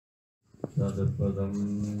Tadpadam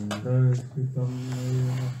darshitam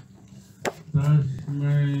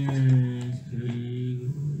tasmai Shri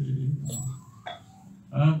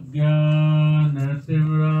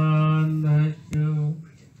Ajnanatimrandhasya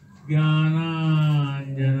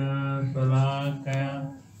Jnananjana Salakaya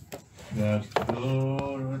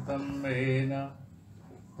Chakshurvatam Vena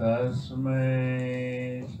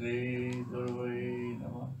Tasmai Shri Gurave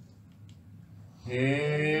Namah.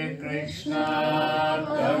 He Krischna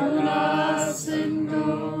Karuna Sindhu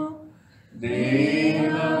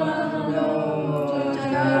Dinabandho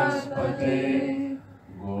Jagaspate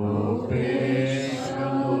Gopesha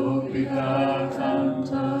Gopika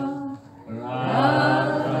Kanta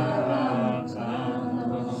Radha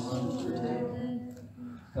Namaste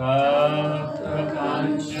Tapta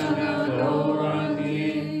Kanchana Gaurangi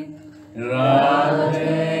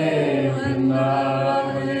Radhe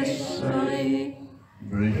Vrindavaneshwari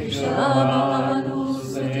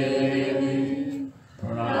Vrishabhanusudevi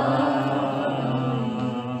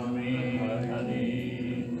Pranami Hari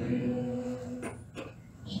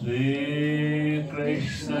Shri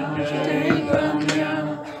Krishna Caitanya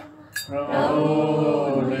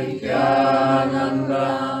Prabhu Nityananda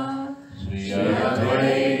Shri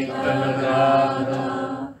Advaita Gadadhara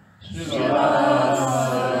Shri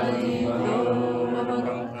Vasari Gaura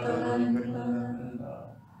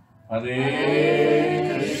Hare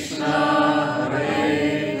Krishna,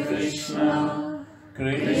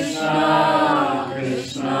 Krishna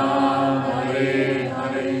Krishna, Hare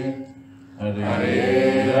Hare,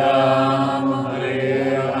 Hare Rama,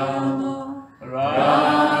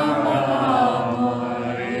 Rama Rama,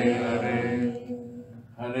 Hare Hare,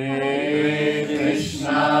 Hare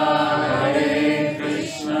Krishna,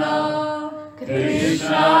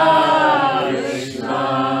 Krishna Krishna,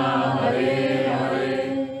 Hare Hare,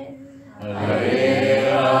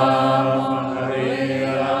 Hare Rama,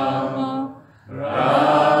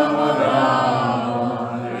 Rama Rama,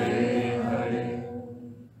 Hare Hare.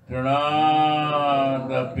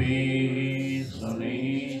 Pranadapi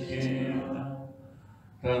sunijena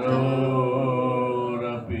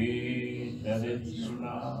tarorapi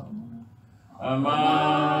charitsunam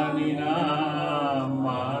amanina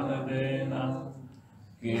manadena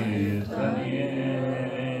kirtaniye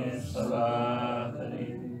saladari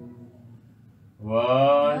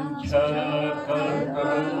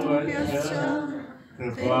Vanchanakartarvasya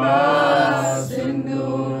kripa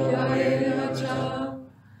sindhuyaivacha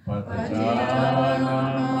patajanam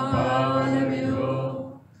pavanabhyo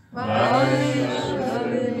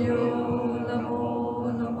vaishnavibhyo namo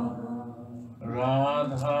namah.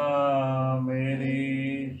 Radha meri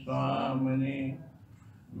swamini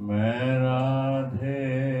main radhe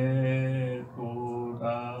ko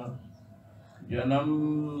das janam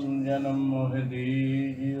janam moh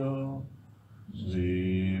dijiyo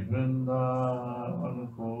Shri Vrindavan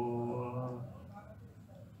ko.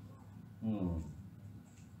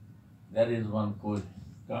 There is one coach.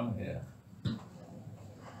 Come here.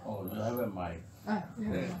 Oh, you have a mic.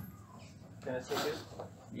 There. Can I say this?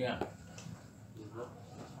 Yeah.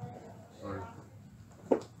 Sorry.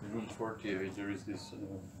 In room 48 there is this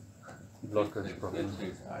blockage problem. This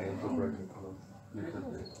is, I have to break it. You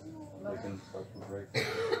can start to break it.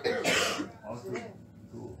 How to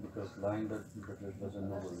do? Because line that doesn't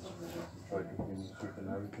know where it's going. Try to finish it and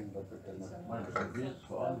everything, but they cannot. But this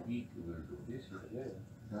all he will do. This is, yeah.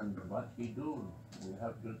 And what he do, we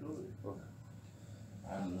have to do it. Okay.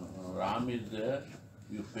 And Ram is there,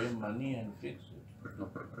 you pay money and fix it.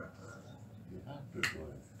 You have to do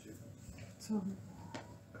it.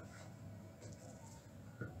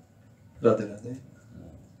 Radhe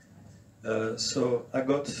Radhe. So I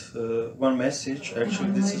got one message.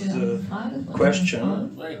 Actually, this is the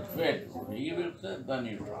question. Wait, he will say, then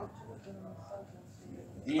you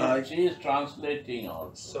I- She is translating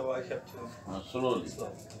also. So I have to. Slowly.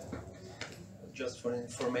 Just for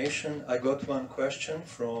information, I got one question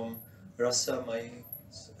from Rasa, my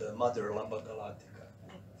mother, Lamba Galatika.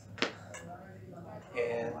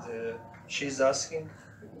 And she's asking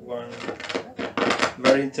one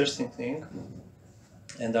very interesting thing,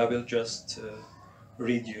 and I will just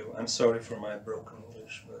read you. I'm sorry for my broken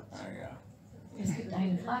English, but... Yeah. Es gibt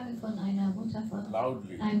eine Frage von einer Mutter von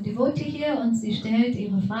Loudly. einem Devotee hier und sie stellt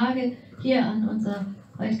ihre Frage hier an unser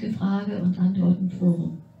heutige Frage- und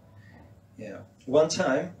Antworten-Forum. Yeah. One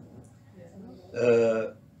time,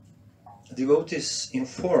 devotees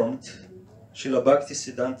informed Srila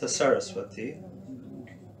Bhaktisiddhanta Saraswati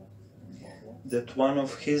that one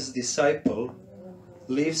of his disciples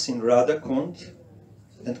lives in Radhakund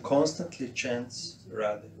and constantly chants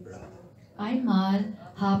Radhe, Radhe. Einmal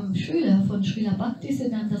haben Schüler von Srila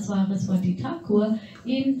Bhaktisiddhanta Saraswati Thakur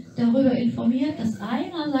ihn darüber informiert, dass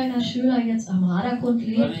einer seiner Schüler jetzt am Radhakund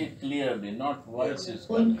lebt Very clearly, not voices.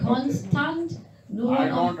 und Okay. konstant nur I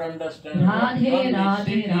noch don't understand. Radhe, Only Radhe,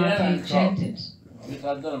 sit here Radhe and talk chanted. with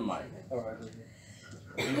other mind.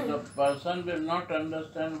 If the person will not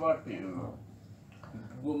understand what you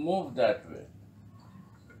move that way,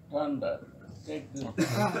 turn that way, take this.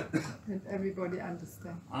 And everybody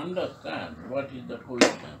understand. Understand what is the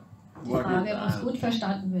position. Die What is Frage the muss answer. gut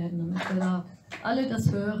verstanden werden, damit wir da alle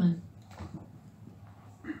das hören.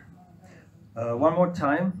 One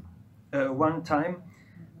time,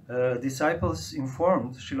 disciples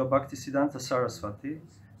informed Srila Bhaktisiddhanta Saraswati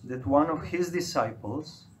that one of his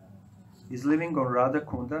disciples is living on Radha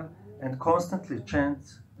Kunda and constantly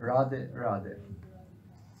chants Radhe Radhe.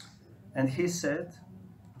 And he said,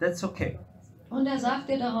 that's okay, Und er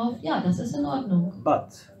sagte darauf, ja, das ist in Ordnung.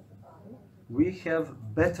 but we have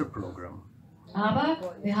better program, Aber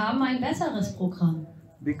wir haben ein besseres Programm.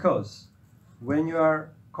 because when you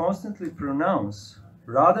are constantly pronounce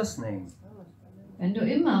Radha's name, Wenn du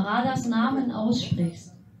immer Radhas Namen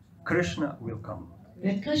aussprichst, Krishna will come.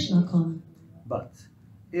 wird Krischna kommen. But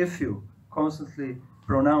if you constantly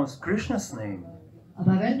pronounce Krishna's name,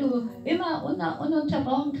 Aber wenn du immer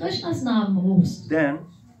ununterbrochen Krishnas Namen rufst, then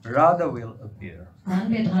Radha will appear. dann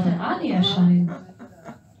wird Radharani erscheinen.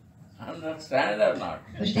 Understand or not?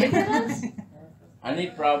 Versteht ihr das?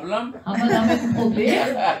 Any problem? Haben wir damit ein Problem?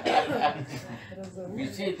 You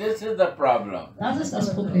see, this is the problem Das ist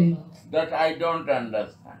das Problem, that I don't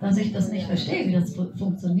understand. dass ich das nicht verstehe, wie das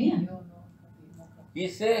funktioniert. He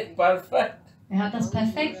said perfect. Er hat das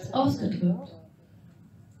perfekt ausgedrückt.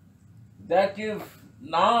 That you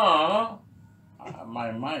now,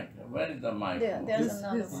 my mic, where is the mic? There's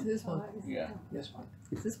another one. This one. Yeah. This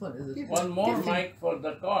one is it. One more mic for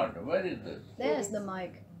the cord. Where is this? There's the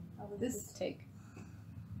mic. This. Take.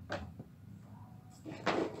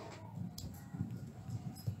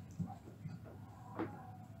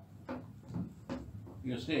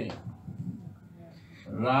 You see,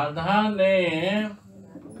 Radha ne,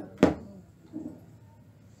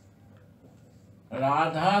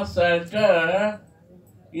 Radha Center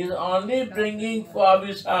is only bringing for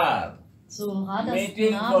Vishar, So Radhas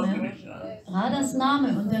meeting for Name, Krishna. Radhas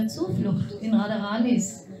Name und der Zuflucht in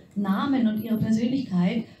Radharanis Namen und ihre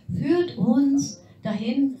Persönlichkeit führt uns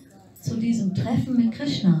dahin zu diesem Treffen mit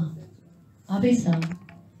Krishna. Abhisam.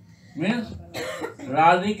 Means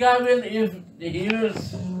Radhika will, if he will,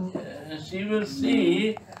 she will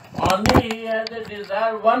see only he has a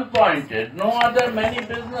desire one pointed, no other many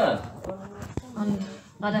business. Und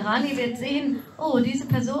Radharani wird sehen, oh, diese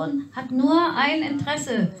Person hat nur ein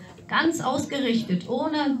Interesse, ganz ausgerichtet,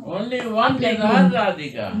 ohne Only one Ablenkung. desire,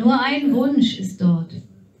 Radhika. Nur ein Wunsch ist dort.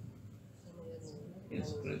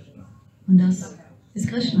 It's Krishna. Und das ist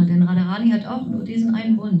Krishna, denn Radharani hat auch nur diesen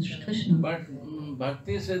einen Wunsch, Krishna. But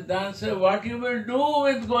Bhakti Siddhanta says, what you will do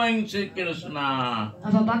with going to Krishna?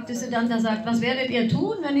 Aber Bhaktisiddhanta sagt, was werdet ihr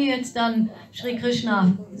tun, wenn ihr jetzt dann Sri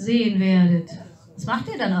Krishna sehen werdet? Was macht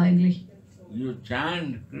ihr dann eigentlich? You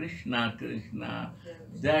chant Krishna, Krishna,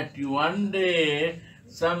 that one day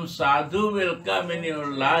some sadhu will come in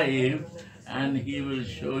your life and he will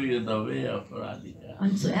show you the way of Radhika.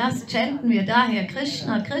 Und zuerst chanten wir daher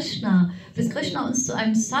Krishna, Krishna, bis Krishna uns zu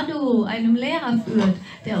einem Sadhu, einem Lehrer führt,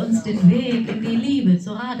 der uns den Weg in die Liebe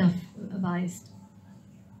zu Radha weist.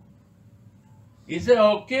 He said,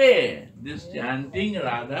 okay, this chanting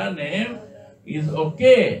Radha name is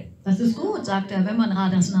okay. Das ist gut, sagt er, wenn man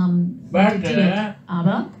Radhas Namen But, meditiert.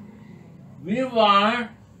 Aber We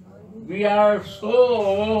are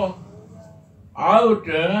so out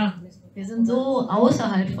wir sind so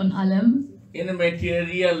außerhalb von allem, in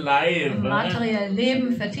material life. im materiellen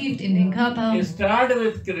Leben, vertieft in den Körper. Start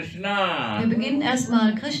with Krishna. Wir beginnen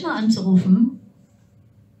erstmal Krishna anzurufen.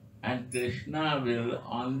 And Krishna will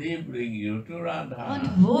only bring you to Radha.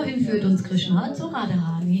 Und wohin führt uns Krishna? Zu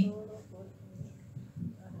Radharani.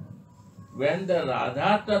 When the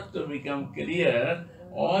Radha Tattva become clear,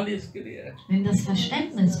 all is clear. Wenn das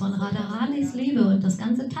Verständnis von Radharanis Liebe und das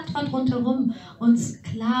ganze Tattva rundherum uns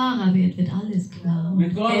klarer wird, wird alles klar. Und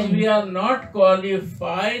Because hell. we are not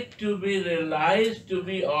qualified to be realized to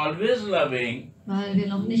be always loving. Weil wir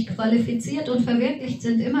noch nicht qualifiziert und verwirklicht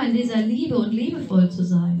sind, immer in dieser Liebe und liebevoll zu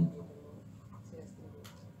sein.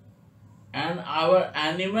 And our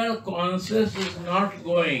animal conscious is not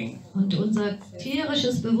going. Und unser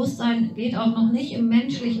tierisches Bewusstsein geht auch noch nicht im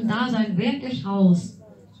menschlichen Dasein wirklich raus.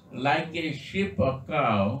 Like a sheep or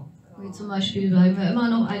cow, Wie zum Beispiel, weil wir immer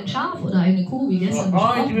noch ein Schaf oder eine Kuh, wie So gestern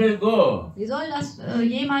how it besprochen. will go? Wie soll das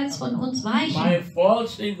jemals von uns My weichen?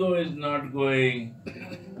 false ego is not going.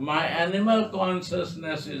 My animal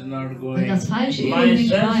consciousness is not Wenn going. das falsche Ego My nicht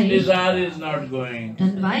sense weicht, desire is not going.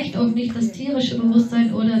 dann weicht auch nicht das tierische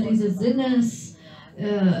Bewusstsein oder diese Sinnessucht,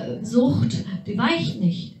 die weicht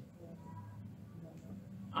nicht.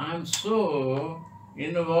 I'm so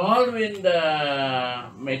involved in the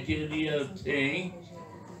material thing.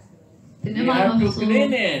 Bin You immer have noch to so,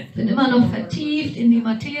 clean it. bin immer noch vertieft in die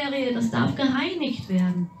Materie, das darf gereinigt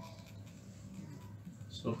werden.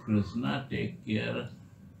 So Krishna take care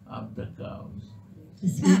of the cows.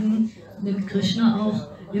 Deswegen nimmt Krishna auch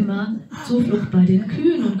immer Zuflucht bei den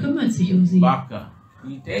Kühen und kümmert sich um sie. Baka.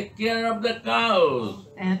 He take care of the cows.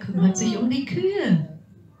 Er kümmert sich um die Kühe.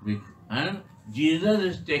 And Jesus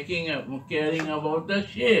is caring about the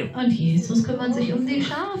sheep. Und Jesus kümmert sich um die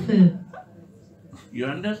Schafe. You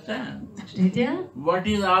understand? Versteht ihr? What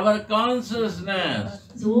is our consciousness?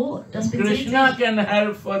 So, das bezieht Krishna sich can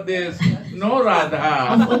help for this, no auf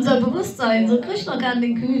Radha. unser Bewusstsein. So, Krishna kann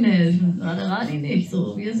den Kühen helfen, Radharani nicht.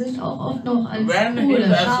 So, wir sind auch oft noch als When Kuh his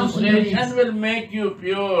oder Schaf association unterwegs. will make you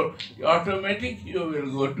pure, automatically you will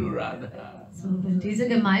go to Radha. So, wenn diese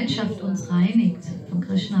Gemeinschaft uns reinigt von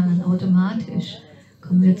Krishna, dann automatisch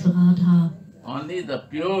kommen wir zu Radha. Only the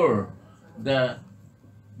pure, the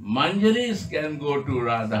manjaris can go to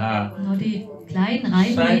Radha. Nur die kleinen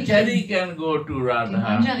reinen Sanchari Mädchen, can go to die Radha.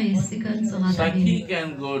 Manjaris, sie können zu Radha Sakhi gehen.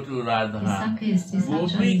 can go to Die Radha. Sakhis, die Gopi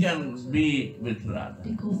Sancharis, can be with Radha.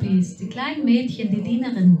 die Gopis, die kleinen Mädchen, die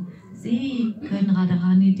Dienerinnen, sie können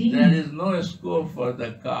Radharani There dienen. is no scope for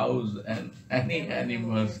the cows and any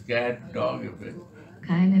animals, cat, dog, everything.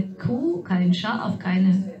 Keine Kuh, kein Schaf,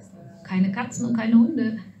 keine Katzen und keine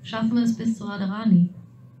Hunde schaffen es bis zu Radharani.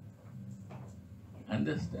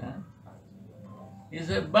 Understand? He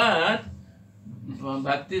said, but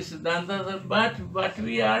Bhakti Siddhanta said, but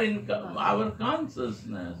we are in our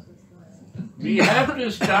consciousness. We have to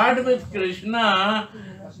start with Krishna,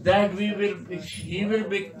 that he will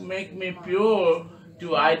make me pure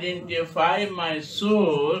to identify my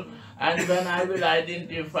soul, and when I will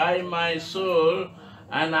identify my soul,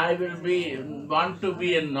 and I will want to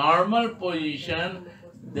be a normal position,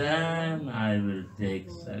 then I will take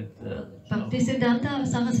success. Bhaktisiddhanta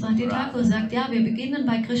Saraswati Thakur sagt, ja, wir beginnen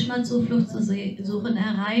bei Krishna Zuflucht zu suchen.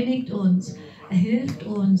 Er reinigt uns, er hilft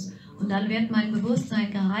uns. Und dann wird mein Bewusstsein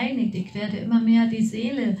gereinigt. Ich werde immer mehr die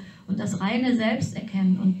Seele und das reine Selbst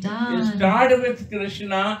erkennen. Und You dann start with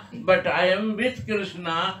Krishna, but I am with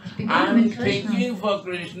Krishna. I am thinking for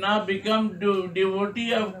Krishna, become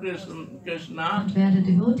devotee of Krishna und werde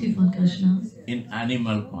Devotee von Krishna. in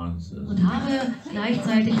animal consciousness. Und habe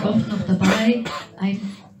gleichzeitig oft noch dabei ein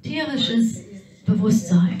tierisches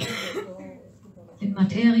Bewusstsein. In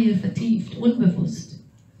Materie vertieft, unbewusst.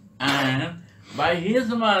 And by His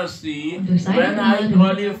mercy, Und durch seine when I Gnade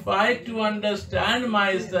qualify to understand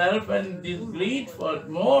myself and this greed for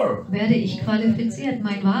more, werde ich qualifiziert,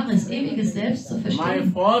 mein wahres, ewiges Selbst zu my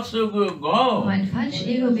verstehen. false ego go. Mein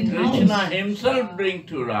Falsch-Ego geht Krishna raus. himself bring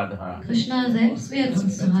to Radha. Krishna selbst wird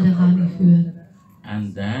uns zu Radharani führen.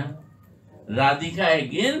 And then Radhika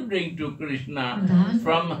again bring to Krishna Und dann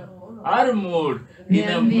from her mood, in a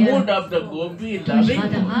werden wir mood of the gopi durch loving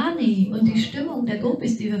mood. Radharani und die Stimmung der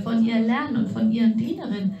Gopis, die wir von ihr lernen und von ihren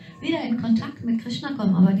Dienerinnen, wieder in Kontakt mit Krishna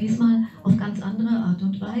kommen, aber diesmal auf ganz andere Art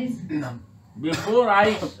und Weise. Before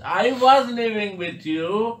I was living with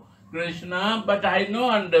you, Krishna, but I no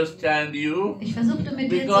understand you Ich versuchte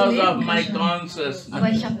mit dir zu because of leben, my Krishna, consciousness. aber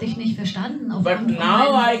ich habe dich nicht verstanden But aufgrund von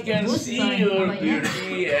now I meinem can see Bewusstsein. your Aber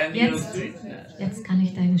beauty and your jetzt, sweetness. jetzt kann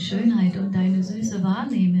ich deine Schönheit und deine Süße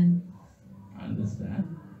wahrnehmen. Understand?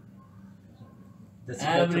 That's a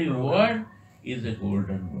better Every program. word is a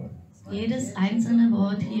golden word. Jedes einzelne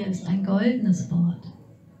Wort hier ist ein goldenes Wort.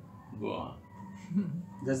 Go on.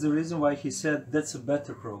 That's the reason why he said that's a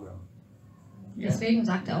better program. Deswegen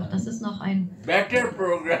sagt er auch, das ist noch ein... Better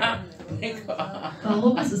program because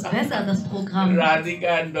Warum ist es besser, das Programm?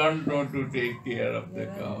 Radhika don't know to take care of the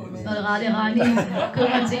cows. Weil Radharani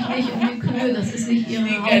kümmert sich nicht um die Kühe, das ist nicht She ihre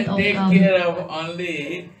can take Hauptaufgabe. care of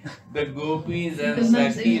only the gopis Sie and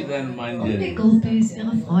kümmert sich sakhis and um die manjaris Gopis,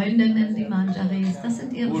 ihre Freundinnen, die Manjaris. Das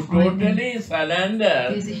sind ihre who Freunde, totally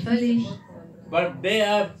surrender. die sich völlig But they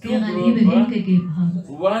have two ihrer Liebe groups. hingegeben haben.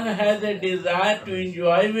 One has a desire to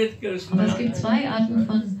enjoy with Aber Krishna. es gibt zwei Arten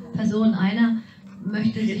von Personen. Einer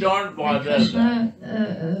möchte sich don't mit bother Krishna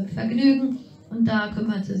vergnügen und da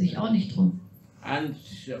kümmert sie sich auch nicht drum. And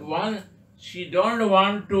she don't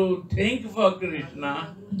want to think for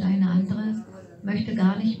Krishna Und eine andere möchte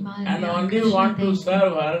gar nicht mal and mehr an only Krishna want to denken.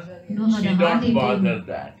 serve her. Nur She Radharani don't bother dienen.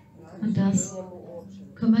 that. Und das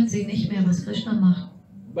kümmert sie nicht mehr, was Krishna macht.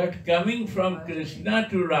 But coming from Krishna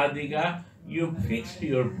to Radhika, you fixed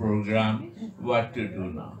your program what to do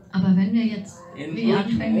now. Aber wenn wir jetzt, In wie which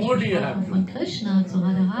anfänglich mode you besprochen, have to- von Krishna zu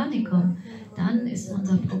Radharani kommen, dann ist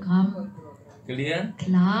unser Programm Clear?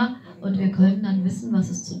 klar und wir können dann wissen, was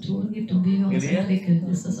es zu tun gibt und wie wir uns Clear? entwickeln.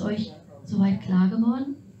 Ist es euch soweit klar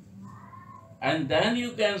geworden? And then you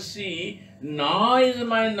can see, now is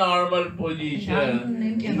my normal Dann position,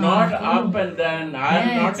 nehmt ihr not wahr, up and down. I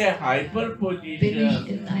am not a hyper bin ich position,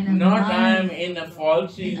 in einer not I am normalen, in a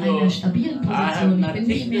false in ego. einer stabilen I have Position.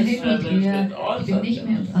 Ich bin nicht nothing mehr hin und disturbance her, with all ich bin nicht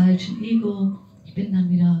mehr im such. falschen Ego. Ich bin dann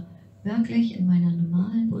wieder wirklich in meiner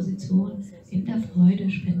normalen Position, in der Freude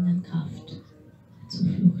spendenden Kraft.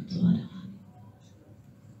 Zuflucht zu Radharani.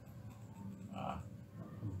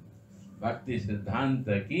 Bhakti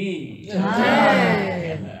Siddhanta ki.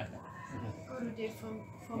 Jai. Gurudev,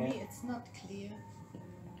 for me it's not clear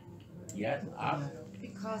Yes, ask.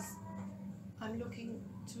 because I'm looking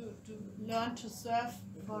to learn to serve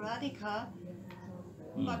for Radhika,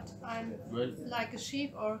 but I'm Well, like a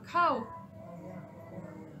sheep or a cow.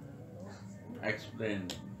 explain.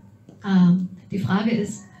 Die Frage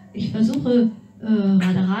ist, ich versuche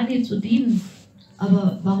Radharani zu dienen,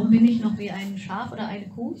 aber warum bin ich noch wie ein Schaf oder eine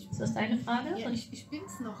Kuh? Ist das deine Frage? Ja, ich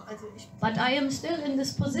bin's noch, also ich But I am still in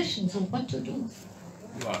this position, so what to do?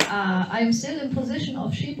 What? I am still in position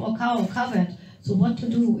of sheep or cow covered, so what to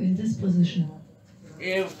do in this position?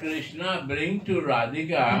 If Krishna bring to Wenn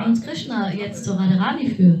Radhika, uns Krishna jetzt zu Radharani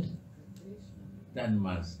führt, then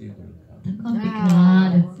mercy will come. dann kommt die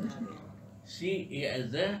Gnade, She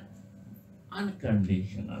is a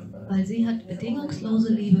unconditional love. weil sie hat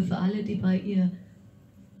bedingungslose Liebe für alle, die bei ihr.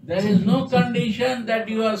 There is no condition that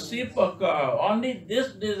you are sheep or cow. Only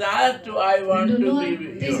this desire to I Wenn want du to nur be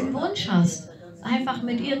with diesen you. Wunsch hast, einfach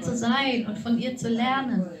mit ihr zu sein und von ihr zu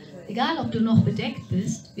lernen, egal ob du noch bedeckt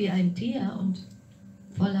bist wie ein Tier und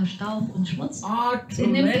voller Staub und Schmutz, sie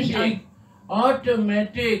nimmt dich an,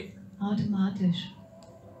 Automatic. automatisch.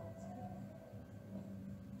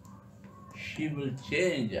 She will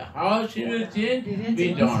change. How she will change, Wir werden we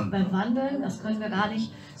sie uns don't know. bewandeln, das können wir gar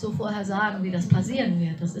nicht so vorher sagen, wie das passieren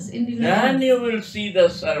wird. Das ist Then individuell. you will see the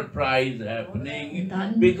surprise happening.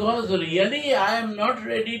 Dann- Because really I am not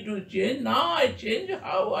ready to change. Now I change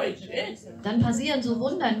how I change. Dann passieren so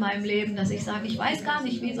Wunder in meinem Leben, dass ich sage, ich weiß gar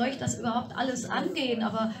nicht, wie soll ich das überhaupt alles angehen,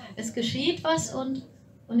 aber es geschieht was und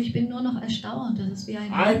ich bin nur noch erstaunt. Das ist wie ein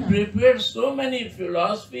I Wunder. prepared so many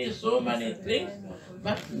philosophies, so many things,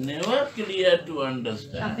 but never clear to Ich habe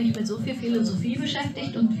understand. mich mit so viel Philosophie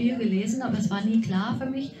beschäftigt und viel gelesen, aber es war nie klar für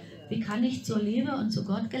mich, wie kann ich zur Liebe und zu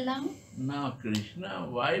Gott gelangen? Now Krishna,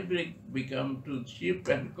 why become to sheep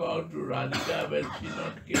and cow to Radhika when she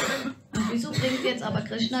not caring? Und wieso bringt jetzt aber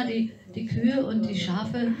Krishna die Kühe und die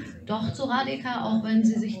Schafe doch zu Radhika, auch wenn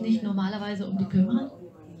sie sich nicht normalerweise um die kümmern?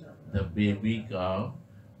 The baby cow,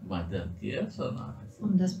 mother cares or not?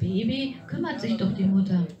 Um das Baby kümmert sich doch die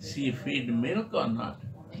Mutter. She feed milk or not?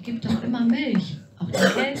 Die gibt doch immer Milch, auch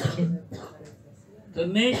das Kälbchen. The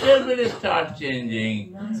nature will start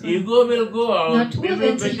changing. Ego will go out. Natur We will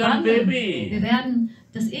wird sich become wandeln. baby. Wir werden,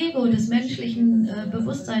 das Ego des menschlichen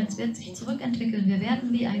Bewusstseins wird sich zurückentwickeln. Wir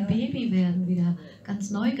werden wie ein Baby werden, wieder ganz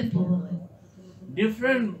neu geboren.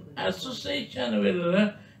 Different association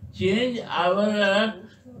will change our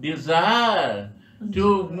desire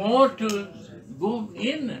to more to go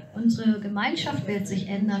in. Unsere Gemeinschaft wird sich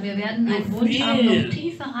ändern. Wir werden einen Wunsch haben, noch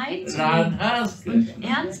tiefer reinzugehen Radha's und Krishna.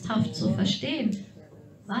 ernsthaft zu verstehen,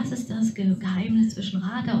 was ist das Geheimnis zwischen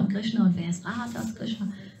Radha und Krishna und wer ist Radhas Krishna.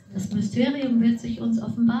 Das Mysterium wird sich uns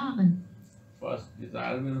offenbaren. First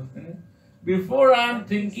desire will finish. Before I am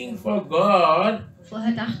thinking for God,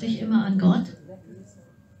 Vorher dachte ich immer an Gott.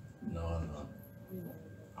 no.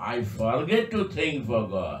 I forget to think for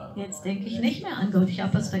God. Jetzt denke ich nicht mehr an Gott. Ich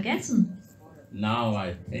habe was vergessen. Now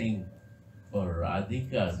I think for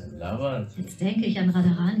Radhika's lover. Jetzt denke ich an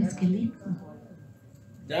Radharanis Geliebten.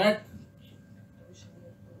 That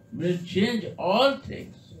will change all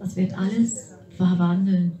things. Das wird alles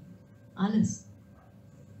verwandeln. Alles.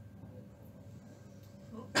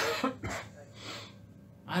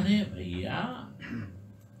 Are bhaiya,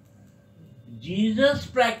 Jesus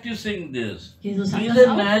practicing this. Jesus hat He das is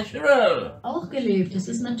auch, natural. auch gelebt. Das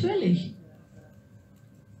ist natürlich.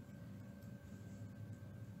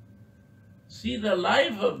 See the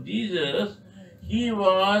life of Jesus, he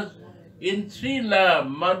was in three love,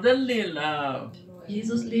 motherly love,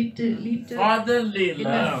 Jesus liebte fatherly in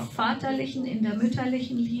der love, vaterlichen, in der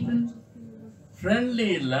mütterlichen Liebe,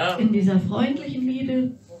 friendly love, in dieser freundlichen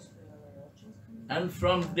Liebe And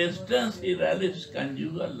from distance he relished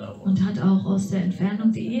conjugal love. Und hat auch aus der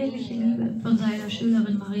Entfernung die eheliche Liebe von seiner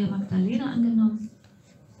Schülerin Maria Magdalena angenommen.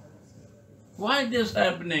 Why this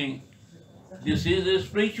happening? This is a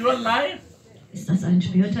spiritual life. Ist das ein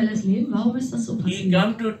spirituelles Leben? Warum ist das so He passiert?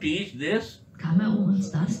 come to teach this? Kam um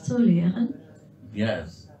uns das zu lehren?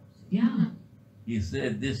 Yes. Ja, He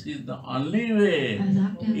said this is the only way.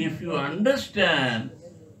 sagt If you understand,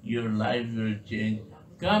 your life will change.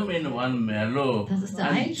 Come in one mellow Das ist der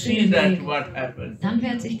and einzige see that Weg. what happens. Dann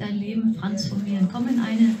wird sich dein Leben transformieren. Komm in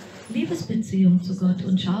eine Liebesbeziehung zu Gott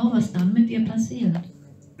und schau, was dann mit dir passiert.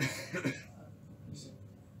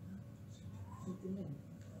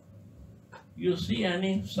 You see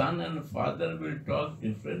any son and father will talk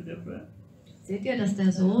different. Seht ihr, dass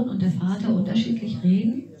der Sohn und der Vater unterschiedlich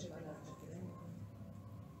reden?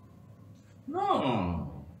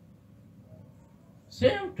 No.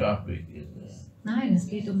 Same topic is there. Nein, es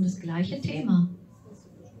geht um das gleiche Thema.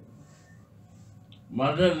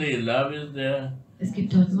 Motherly love is there. Es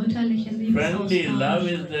gibt dort mütterliche Friendly love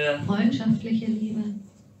Liebesaustausch, is there. freundschaftliche Liebe,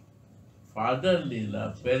 Fatherly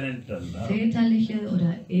love, parental love. väterliche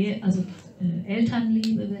oder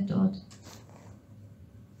Elternliebe wird dort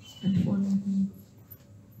empfunden.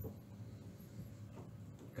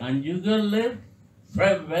 Conjugal live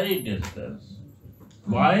from very distance.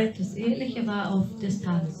 Why? Das Eheliche war auf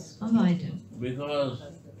Distanz, von weitem. Because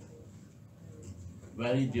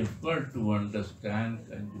very difficult to understand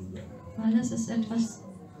conjugal. Weil es ist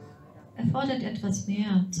erfordert etwas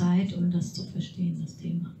mehr Zeit, um das zu verstehen, das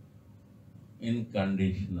Thema.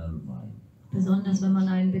 Inconditional mind. Besonders wenn man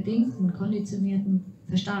einen bedingten, konditionierten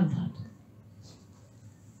Verstand hat.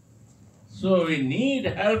 So we need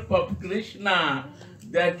help of Krishna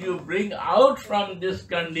that you bring out from this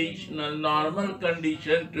conditional, normal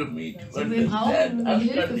condition to me to So, wir brauchen understand die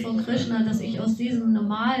Hilfe von unconditional. Krishna, dass ich aus diesem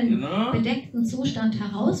normalen, Genau. bedeckten Zustand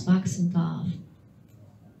herauswachsen darf.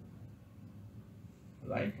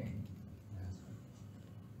 Right?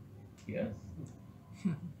 Yes.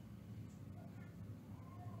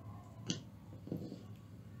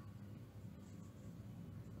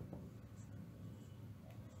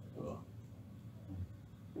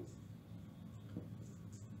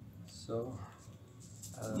 So,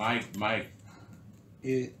 Mike.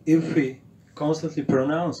 if we constantly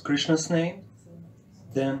pronounce Krishna's name,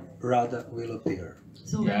 then Radha will appear.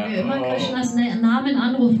 So, wenn Ja, wir immer oh. Krishnas Namen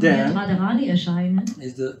anrufen, Then- wird Radharani erscheinen.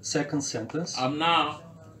 Is the second sentence. Now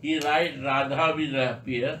he writes Radha will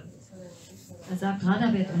appear. Er sagt,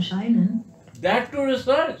 Radha wird erscheinen. That to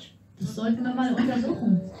research. Das sollten wir mal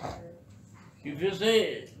untersuchen. If you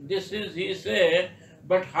say this is he say,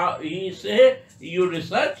 but how he say you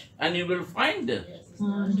research and you will find this.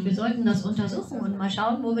 Und wir sollten das untersuchen und mal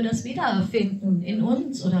schauen, wo wir das wiederfinden. In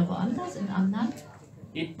uns oder woanders, in anderen.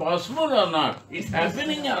 It possible or not? It's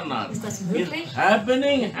happening or not? Ist das It's möglich?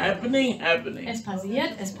 happening. Es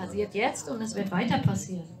passiert jetzt und es wird weiter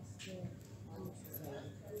passieren.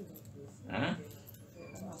 Huh?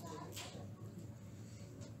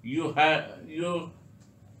 You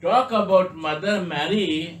talk about Mother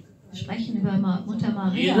Mary. Wir sprechen über Mutter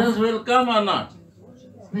Maria. Jesus will come or not?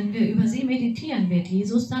 Wenn wir über sie meditieren, wird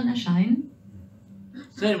Jesus dann erscheinen?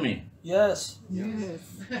 Say me. Yes.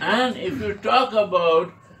 And if you talk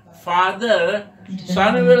about Father,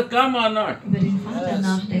 Son will come or not? Über den Vater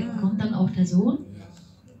nachdenken, kommt dann auch der Sohn?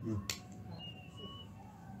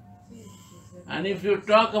 And if you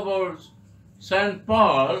talk about St.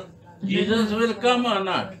 Paul, Jesus will come or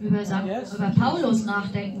not? Über, Yes. über Paulus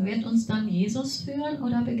nachdenken, wird uns dann Jesus führen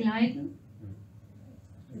oder begleiten?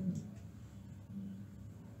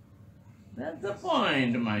 That's the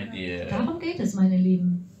point, my dear. Darum geht es, meine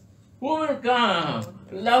Lieben. Who will come?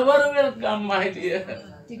 Lover will come, my dear.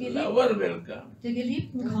 Die Geliebten, Lover will come. die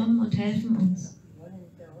Geliebten kommen und helfen uns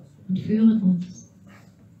und führen uns.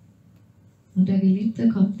 Und der Geliebte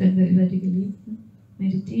kommt, wenn wir über die Geliebten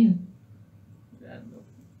meditieren.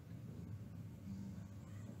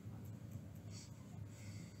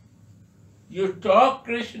 You talk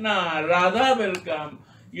Krishna, Radha will come.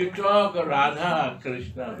 You talk Radha,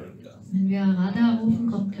 Krishna will come. Wenn wir Radha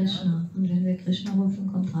rufen, kommt Krishna. Und wenn wir Krishna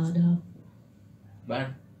rufen, kommt Radha. But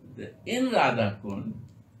in Radha Kund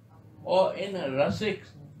or in Rasik,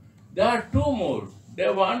 there are two modes. They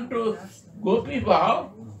want to Gopi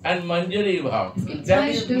Bhav and Manjari Bhav. Es gibt That zwei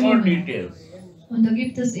is more Stimmungen. details. Und da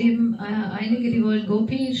gibt es eben einige, die wollen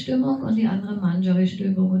Gopi-Stimmung und die andere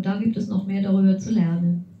Manjari-Stimmung. Und da gibt es noch mehr darüber zu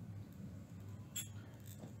lernen.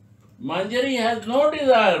 Manjari has no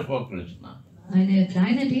desire for Krishna. Eine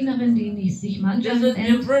kleine Dienerin, die sich This Manjari is a nennt,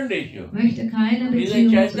 different issue. möchte keine Even Beziehung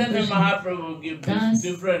zu Chaitanya Krishna. Mahaprabhu gives Das this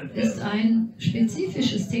different ist ein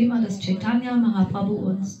spezifisches Thema, das Chaitanya Mahaprabhu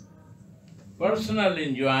uns personal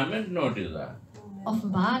enjoyment, no desire.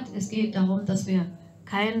 offenbart. Es geht darum, dass wir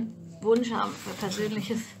keinen Wunsch haben für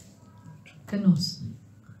persönliches Genuss.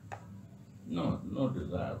 No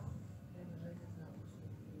desire.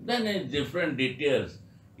 Then in different details,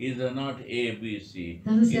 is not A, B, C.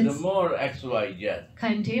 Das ist Is jetzt more X, Y, Z.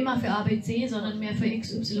 kein Thema für ABC, sondern mehr für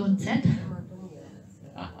XYZ.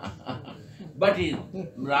 But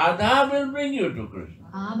Radha will bring you to Krishna.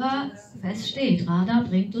 Aber fest steht, Radha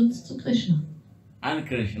bringt uns zu Krishna. And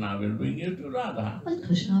Krishna will bring you to Radha. Und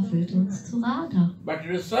Krishna führt uns zu Radha. But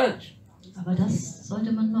research. Aber das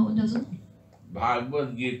sollte man mal untersuchen.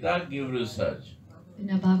 Bhagavad Gita give research. In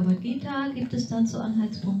der Bhagavad Gita gibt es dazu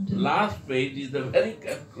Anhaltspunkte. Last page is the very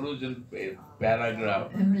conclusion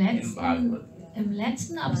paragraph Im in Bhagavad.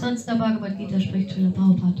 letzten Absatz der Bhagavad Gita spricht Srila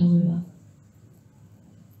Prabhupada darüber.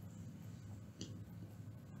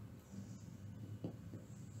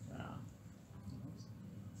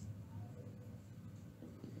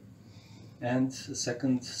 And the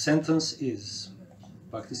second sentence is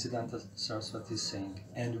Bhaktisiddhanta Saraswati is saying,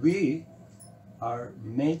 and we are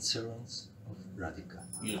maidservants of Radhika.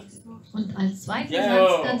 Yes. Und als zweiten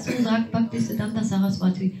Ja. Satz dazu sagt Bhaktisiddhanta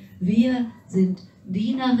Saraswati, wir sind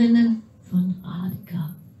Dienerinnen von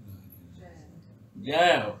Radhika.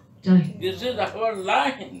 Yeah. Jai. This is our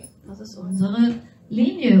line. Das ist unsere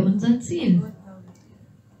Linie, unser Ziel.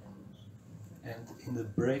 And in the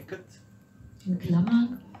bracket, In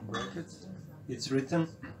Klammern, it's written,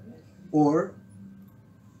 or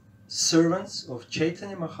servants of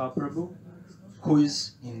Chaitanya Mahaprabhu who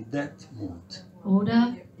is in that mood.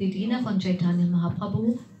 oder die Diener von Chaitanya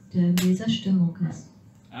Mahaprabhu, der in dieser Stimmung ist.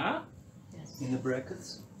 Huh? In the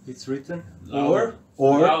brackets, it's written, Loud.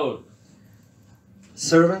 or Loud.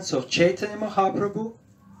 servants of Chaitanya Mahaprabhu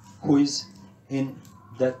who is in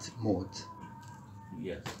that mood,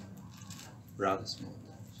 Yes. Radha's mood.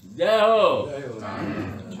 Jayo.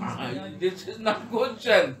 This is not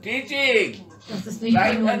question, teaching. Das ist nicht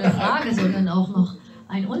nur eine Frage, sondern auch noch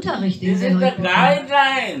ein Unterricht, den This wir is the heute bekommen.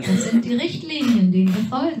 guideline. Das sind die Richtlinien, denen wir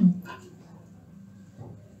folgen.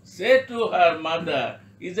 Say to her mother,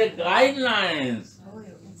 it's a guidelines.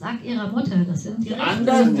 Sag ihrer Mutter, das sind die Richtlinien.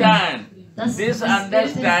 Understand. Das This ist wichtig zu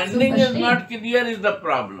understanding is verstehen. not clear is the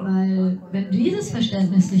problem. Weil wenn dieses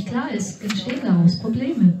Verständnis nicht klar ist, entstehen daraus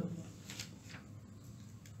Probleme.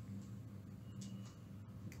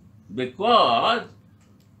 Because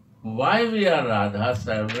why we are Radha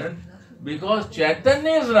servant? Because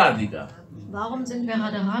Chaitanya is Radhika. Warum sind wir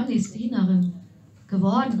Radharanis Dienerin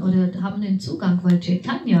geworden oder haben den Zugang? Weil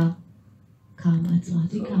Chaitanya kam als So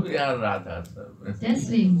Radhika. we are Radha servant.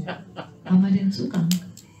 Deswegen haben wir den Zugang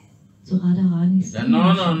zu Radharanis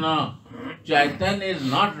No, Dienerin. no. Chaitanya is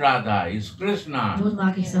not Radha, is Krishna. Nun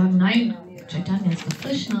mag ich sagen, nein, Chaitanya ist doch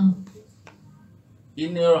Krishna.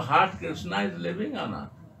 In your heart, Krishna is living or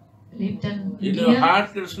not? Lebt denn In in your dir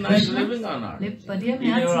heart, Krishna is Krishna? living or not? Lebt bei dir im In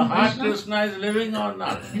your Herzen heart, Krishna? Krishna is living or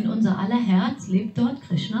not? In unser aller Herz lebt dort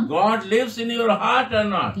Krishna? God lives in your heart or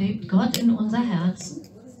not? Lebt Gott in unser Herzen?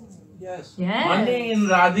 Yes. Only in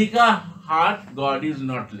Radhika heart, God is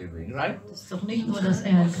not living, right? Das ist doch nicht nur, dass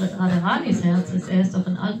er in Radharanis Herz ist, er ist doch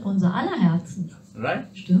in unser aller Herzen. Right?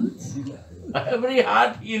 Stimmt's? Every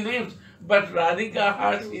heart he lives, but Radhika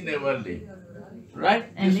heart he never lives.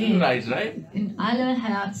 Right? This is right, right? In alle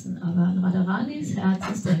Herzen, aber in Radharanis Herz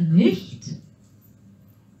ist er nicht.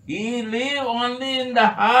 He lives only in the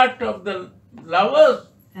heart of the lovers.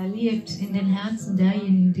 Er lebt in den Herzen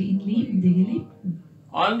derjenigen, die ihn lieben, die Geliebten.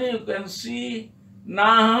 Only you can see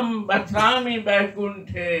Naham Bhatrami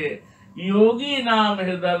Vaikunthe Yogi Nam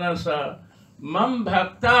Hridanasa Mam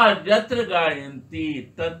Bhakta Jatra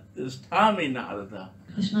Gayanti Tat Sthami Narada.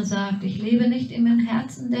 Krishna sagt, ich lebe nicht in den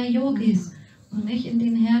Herzen der Yogis und nicht in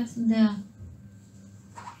den Herzen der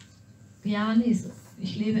Gyanis.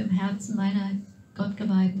 Ich lebe im Herzen meiner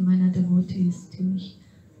Gottgeweihten, meiner Devotees, die mich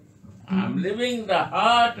I'm living the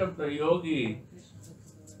heart of the yogi.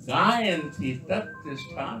 Gayanti Tat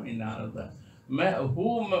Sthami Narada.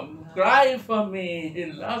 Who cry for me, he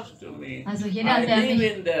loves to me. Also jeder, I der live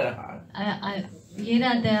mich in their heart.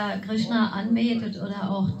 jeder, der Krishna anbetet oder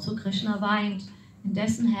auch zu Krishna weint, in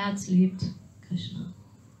dessen Herz lebt Krishna.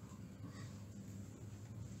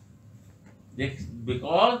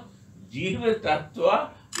 Because Jiva Tattva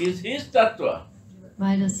is his Tattva.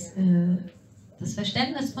 Weil das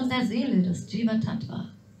Verständnis von der Seele, das Jiva Tattva,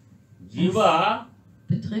 Jiva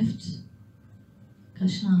betrifft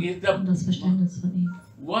Krishna Is the- und das Verständnis von ihm.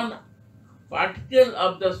 one particle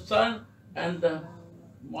of the sun and the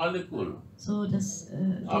molecule. So, die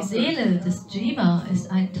Seele des Jaiva ist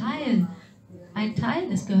ein Teil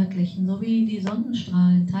des Göttlichen, so wie die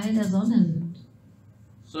Sonnenstrahlen Teil der Sonne sind.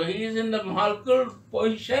 So he is in the molecule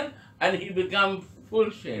position and he becomes full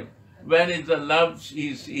shape. When it's the love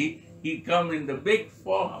he come in the big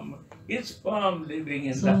form, his form living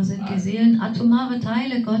in So the sind die heart. Seelen atomare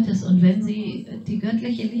Teile Gottes, und wenn sie die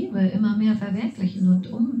göttliche Liebe immer mehr verwirklichen und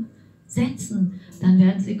umsetzen, dann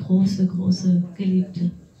werden sie große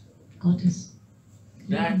Geliebte Gottes.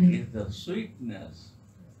 That Liebende. is the sweetness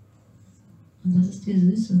Und das ist die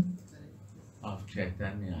Süße of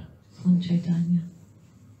Chaitanya. von Chaitanya.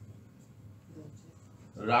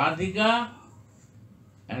 Radhika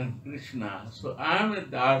and Krishna. So I am a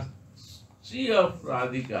Dasi of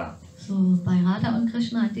Radhika. So, bei Radha und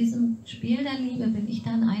Krishna, in diesem Spiel der Liebe, bin ich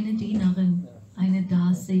dann eine Dienerin, eine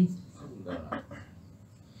Dasi.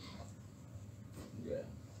 Yeah.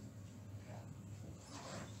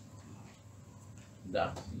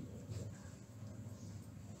 Dasi.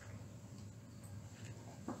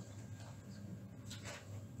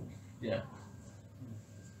 Yeah.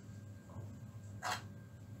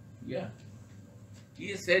 Yeah.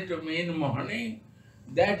 He said to me in the morning,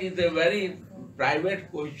 that is a very private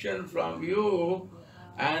question from you,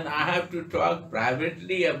 and I have to talk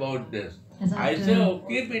privately about this. I say, oh,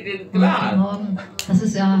 keep it in Heute class. Morgen, das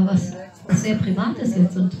ist ja was sehr Privates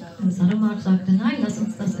jetzt. Und Sadhumark sagte, nein, lass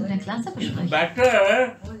uns das in der Klasse besprechen.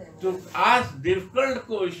 Better to ask difficult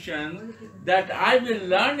questions that I will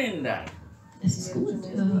learn in that. Es ist gut,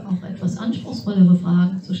 auch etwas anspruchsvollere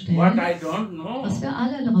Fragen zu What stellen, I don't know. was wir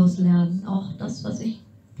alle daraus lernen. Auch das, was ich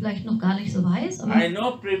vielleicht noch gar nicht so weiß, aber I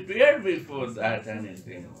know prepared before that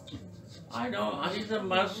anything. I know, it's the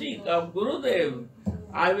mercy of Gurudeva.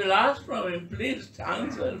 I will ask from him, please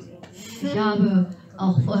answer. ich habe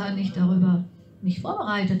auch vorher nicht darüber mich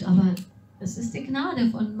vorbereitet, aber es ist die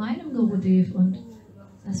Gnade von meinem Gurudev und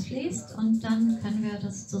das fließt und dann können wir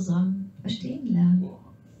das zusammen verstehen lernen.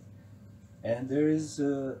 And there is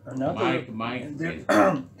another Mike.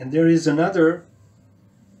 and there is another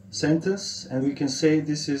sentence, and we can say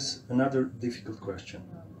this is another difficult question.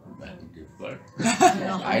 Very difficult.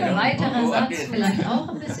 Noch I ein don't weiterer know what Satz, it- vielleicht auch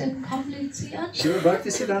ein bisschen kompliziert. Srila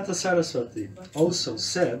Bhaktisiddhanta Saraswati also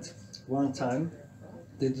said one time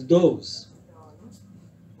that those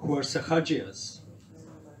who are sahajiyas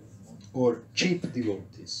or cheap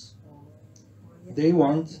devotees, they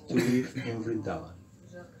want to live in Vrindavan.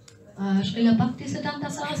 Srila Bhaktisiddhanta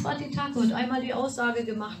Saraswati Thakur hat einmal die Aussage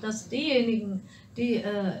gemacht, dass diejenigen, die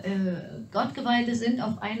Gottgeweihte sind,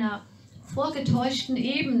 auf einer vorgetäuschten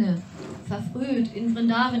Ebene verfrüht in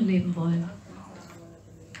Vrindavan leben wollen.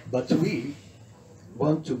 But we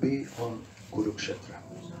want to be on Kurukshetra.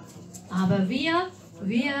 Aber wir,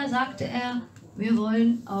 sagte er, wir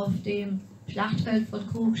wollen auf dem Schlachtfeld von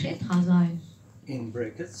Kurukshetra sein. In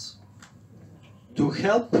brackets, to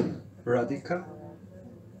help Radhika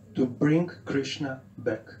to bring Krishna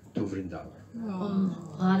back to Vrindavan. Um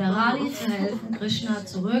Radharani zu helfen, Krishna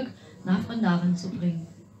zurück nach Vrindavan zu bringen.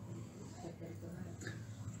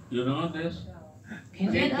 You know this?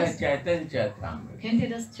 Kennt ihr Take the das? Caitanya-caritamrta. Kennt ihr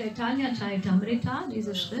das Caitanya-caritamrta,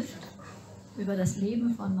 diese Schrift über das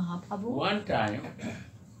Leben von Mahaprabhu? One time,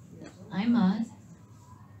 Einmal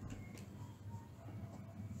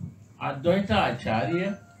Advaita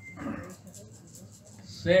Acharya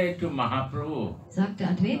said to Mahaprabhu, sagte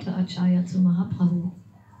Advaita Acharya zu Mahaprabhu,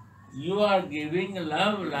 you are giving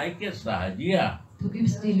love like a sahajiya. du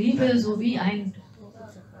gibst die Liebe so wie ein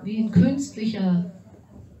künstlicher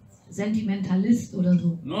Sentimentalist oder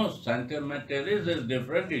so. No, sentimentalism is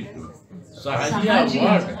different issue. Sahajiya Sahajiya,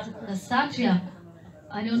 what? das Satya,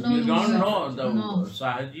 I don't know. You don't know. The No.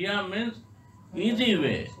 sahajiya means easy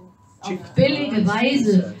way. Auf billige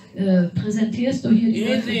Weise präsentierst du hier die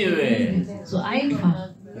Easy göttliche way. Liebe. So einfach.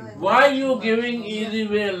 Why you giving easy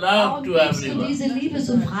way love Warum to gibst du everyone? diese Liebe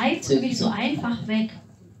so freizügig, so einfach weg?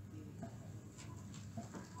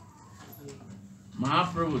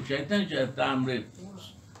 Mahaprabhu Caitanya-caritamrta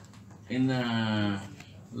in the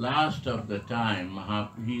last of the time,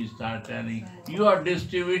 he started telling, you are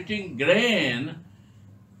distributing grain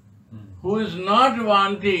who is not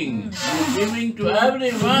wanting, you giving to Du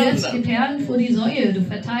wirfst die everyone. Perlen vor die Säue, du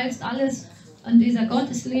verteilst alles an dieser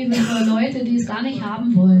Gottesliebe für Leute, die es gar nicht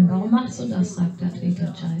haben wollen. Warum machst du das, sagt Advaita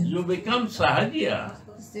Acharya. You become sahajiya.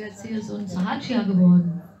 Bist du jetzt hier so ein Sahajya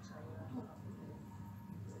geworden?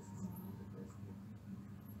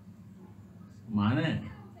 Mane,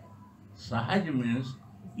 sahaj means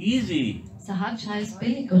easy. Sahaj heißt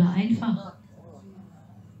billig oder einfach.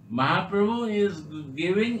 Mahaprabhu is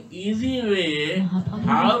giving easy way Mahaprabhu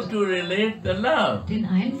how gibt to relate the love. den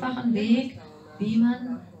einfachen Weg, wie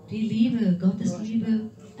man die Liebe, Gottes Liebe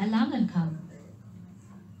erlangen kann.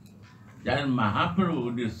 Then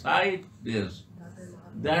Mahaprabhu decides this,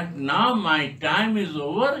 that now my time is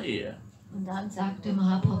over here. Und dann sagte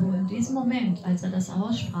Mahaprabhu in diesem Moment, als er das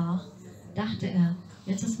aussprach, dachte er,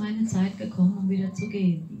 jetzt ist meine Zeit gekommen, um wieder zu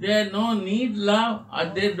gehen. They no need love,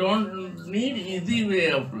 or they don't need easy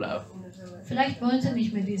way of love. Vielleicht wollen sie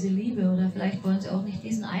nicht mehr diese Liebe oder vielleicht wollen sie auch nicht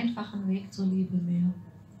diesen einfachen Weg zur Liebe mehr.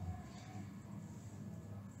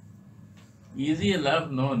 Easy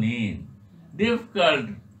love no need. Difficult,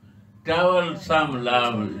 troublesome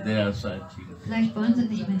love they are searching. Vielleicht wollen sie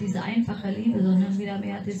nicht mehr diese einfache Liebe, sondern wieder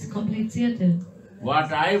mehr das Komplizierte.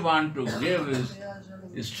 What I want to give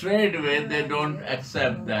is straight away they don't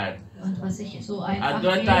accept that. Und was ich so einfach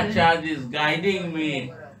Advaita gebe, Acharya is guiding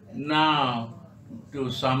me now to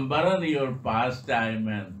sambaran your pastime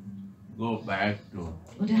and go back to.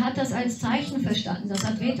 und er hat das als Zeichen verstanden, dass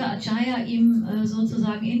Advaita Acharya ihm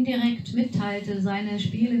sozusagen indirekt mitteilte, seine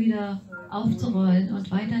Spiele wieder aufzurollen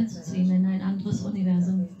und weiterzuziehen in ein anderes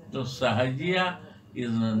Universum. So Sahajya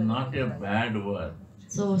is not a bad word.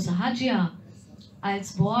 So, Sahajya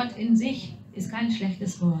als Wort in sich ist kein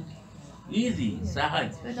schlechtes Wort. Easy, Sahaj.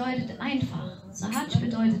 Es bedeutet einfach. Sahaj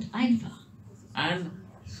bedeutet einfach. And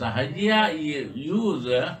Sahajya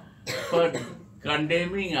use for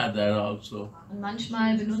condemning other also. Und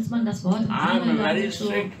manchmal benutzt man das Wort im I am Sinne a very damit so,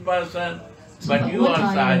 strict person, zu but you are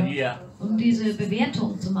verurteilen, Sahajya. um diese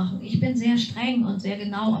Bewertung zu machen. Ich bin sehr streng und sehr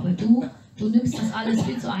genau, aber du nimmst das alles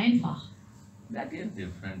viel zu einfach. That is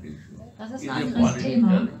different issue. Das ist It's ein a anderes Thema.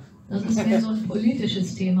 political. Das ist mehr so ein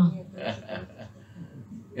politisches Thema.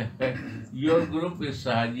 Your group is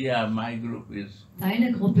Sahajya, my group is.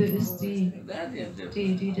 Deine Gruppe ist die, That is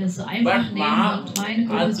different. die das so einfach But nehmen und meine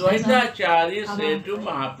Gruppe ist Advaita besser. Acharya Aber- said to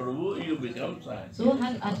Mahaprabhu, you become Sahajya. So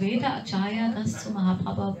hat Advaita Acharya das zu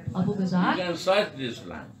Mahaprabhu You gesagt. can search this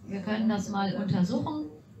line. Wir können das mal untersuchen,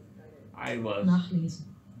 I was nachlesen.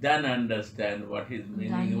 then understand what his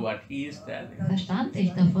meaning, Dann- what he is telling. Verstand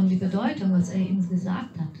ich davon die Bedeutung, was er ihm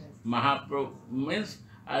gesagt hat. Mahaprabhu means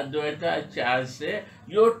Advaita Acharya say,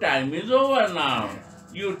 your time is over now.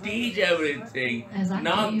 You teach everything. Er sagte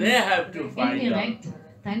Now ihm they have to find out. indirekt,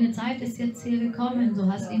 deine Zeit ist jetzt hier gekommen, du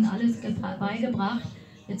hast ihnen alles beigebracht,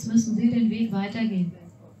 jetzt müssen sie den Weg weitergehen.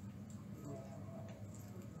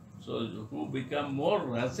 So who become more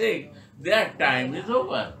rasik, their time is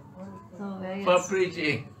over So, wer for jetzt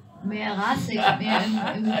preaching. mehr rassig, mehr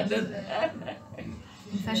im No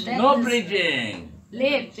Verständnis preaching.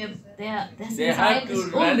 lebt, dessen They Zeit have to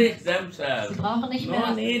ist um. relish Sie themselves. brauchen nicht No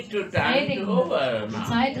mehr need to time predigen. to over Die now.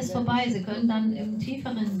 Zeit ist vorbei. Sie können dann im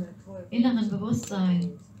tieferen inneren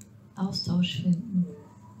Bewusstsein Austausch finden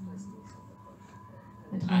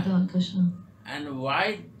mit Radha und Krishna. And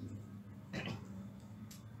why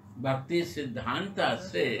Bhakti Siddhanta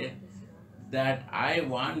say that I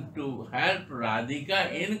want to help Radhika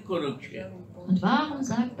in Kurukshetra? Und warum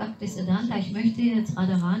sagt Bhaktisiddhanta, ich möchte jetzt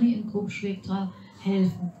Radharani in Kurukshetra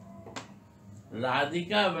helfen?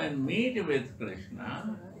 Radhika, when meet with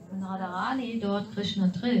Krishna, Wenn Radharani dort Krishna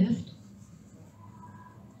trifft,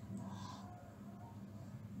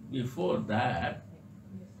 before that,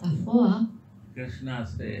 davor Krishna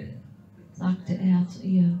say, sagte er zu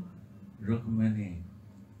ihr, Rukmini,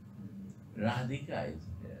 Radhika is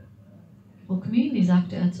here. Rukmini,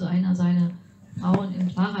 sagte er zu einer seiner Frauen in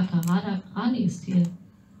Dwaraka, Radharani ist hier.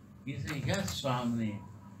 He said, yes, Swami.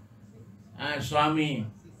 Swami,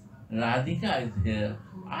 Radhika is here.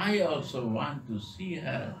 I also want to see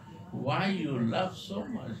her. Why you love so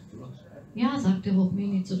much Krishna? Ja, sagte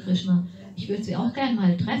Rukmini zu Krishna, ich würde sie auch gern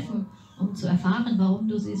mal treffen, um zu erfahren, warum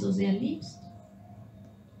du sie so sehr liebst.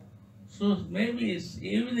 So maybe it's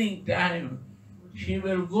evening time. She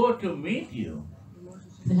will go to meet you.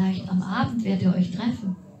 Vielleicht am Abend werdet ihr euch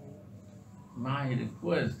treffen. My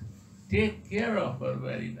request, take care of her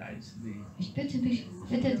very nicely. Ich bitte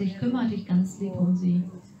dich, kümmere dich ganz lieb um sie.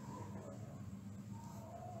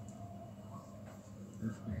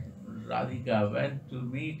 Radhika went to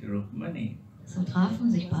meet Rukmini. So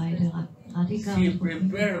trafen sich beide, Radhika She und Rukmini.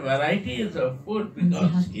 prepared varieties of food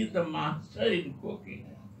because she is the master in cooking.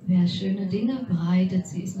 Wer schöne Dinge bereitet,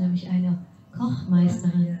 sie ist nämlich eine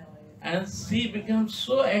Kochmeisterin. And she becomes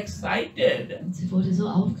so excited, Und sie wurde so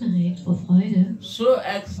aufgeregt vor Freude, so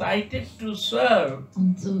excited to serve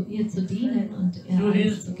um zu ihr zu dienen und ihr To alles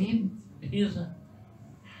his- zu geben. his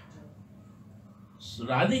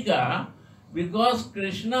Radhika, because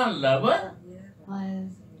Krishna lover, Weil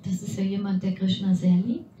das ist ja jemand, der Krishna sehr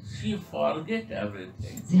liebt. she forget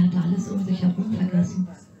everything. Sie hat alles um sich herum vergessen.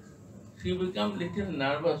 she became little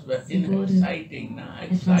nervous, but Sie wurde exciting,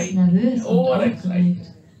 etwas exciting, nervös und overexcited.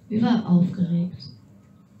 aufgeregt, überaufgeregt.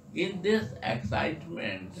 In this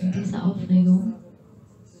excitement, In dieser Aufregung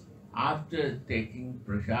after taking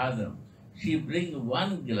prasadam, she brings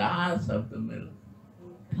 1 glass of the milk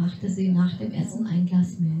brachte sie nach dem Essen ein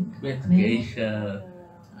Glas Milch with mit kesha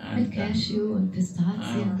and Cashew und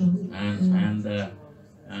Pistazien, and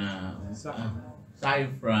saffron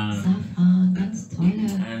Safran, ganz tolle,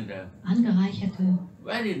 and angereicherte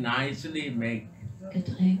very nicely make,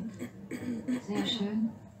 Getränk. Sehr schön.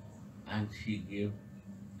 and she gave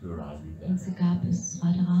to Radhika. Und sie gab es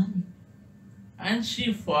Radharani. And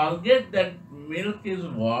she forget that milk is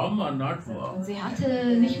warm or not warm. Und sie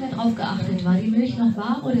hatte nicht mehr drauf geachtet, war die Milch noch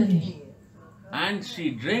warm oder nicht. And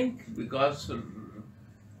she drink because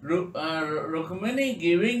Rukmini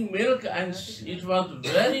giving milk and it was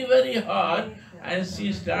very, very hot and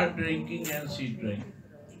she started drinking and she drank.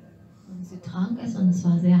 Und sie trank es und es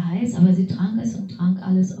war sehr heiß, aber sie trank es und trank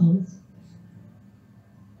alles aus.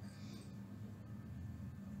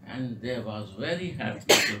 And they was very happy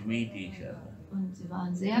to meet each other. Und sie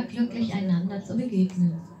waren sehr glücklich, einander zu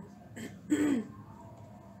begegnen.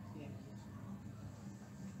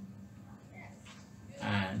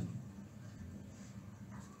 And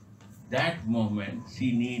that moment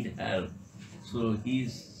she need help. So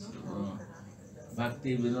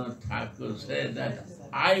Bhakti Vinod Thakur said that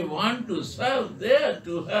I want to serve there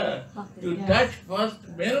to her, to touch first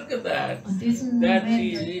milk that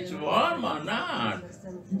she is warm or not.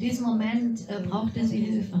 In diesem Moment brauchte sie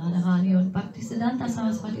Hilfe, Radharani. Und Bhaktisiddhanta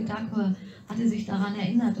Saraswati Thakur hatte sich daran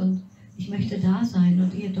erinnert und ich möchte da sein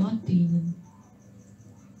und ihr dort dienen.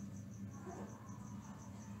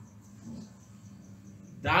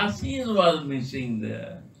 Dasis was missing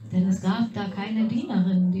there. Denn es gab da keine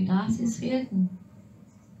Dienerinnen, die Dasis fehlten.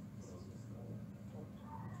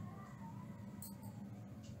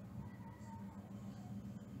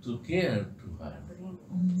 To care to her.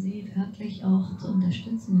 Um sie wirklich auch zu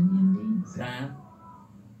unterstützen in ihrem Dienst. Then,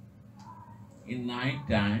 in night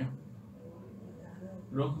time,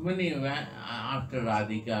 Rukmini went, after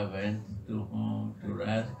Radhika went to home to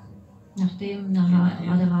rest, Nachdem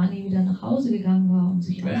Radharani wieder nach Hause gegangen war, um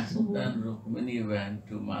sich then auszuruhen, Rukmini went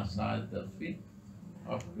to massage the feet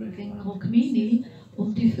of ging Krishna. Rukmini,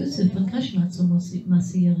 um die Füße von Krischna zu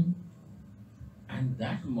massieren. And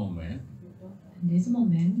that moment, In diesem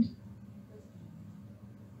Moment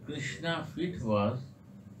Krishna's feet was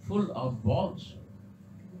full of balls.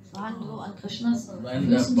 waren so an Krishnas When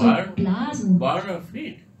the Füßen so Blasen, burner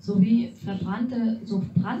feet, so wie so verbrannt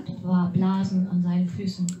war Blasen an seinen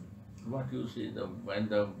Füßen. what you see, when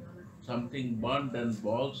something burnt and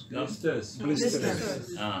balls come. Blisters.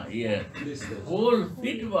 Yeah. Blisters. Whole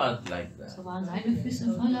feet was like that. So waren seine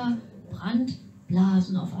Füße voller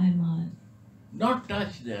Brandblasen auf einmal. Not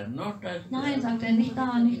touch there, not touch Nein, there. sagt er, nicht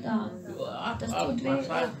da, nicht da. Up, Das up, tut weh.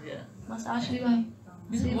 massage here. Massage lieber.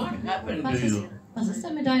 What happened to you? Was ist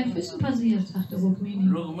denn mit deinen Füßen passiert? Sagte Rukmini.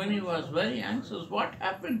 Rukmini was very anxious. What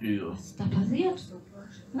happened to you? Was ist da passiert?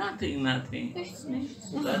 Nothing, nothing. Nichts,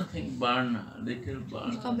 nichts. Nothing burn, little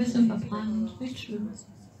burn. Ich war ein bisschen verbrannt. Nichts Schlimmes.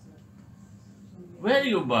 Where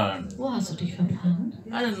you burn? Wo hast du dich verbrannt? I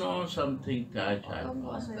don't know, something touch.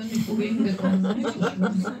 Irgendwas, wenn ich vorhin gekommen bin. Nicht so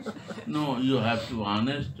schlimm. No, you have to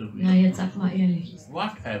honest to Na, be. jetzt sag mal ehrlich.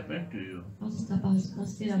 What happened to you? Was ist da passiert? Was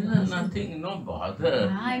ist dir da No, passiert? nothing, no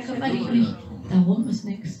bother. Nein, kümmere dich nicht. Darum ist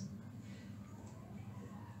nichts.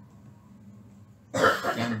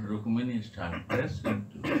 Then Rukmini started pressing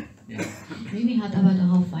to. Yeah. Rukmini hat aber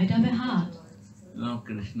darauf weiter beharrt. No,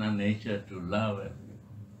 Krishna nature to love it.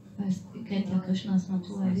 Weißt, ihr kennt ja Krishnas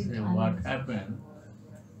Natur, er I liebt say, what alles. happened?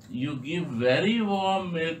 You give very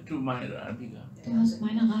warm milk to my Radhika. Du hast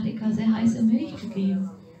meiner Radhika sehr heiße Milch gegeben.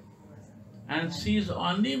 And she is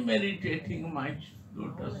only meditating my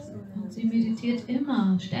lotus. Und sie meditiert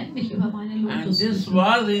immer, ständig über meine And this Lotusfüße.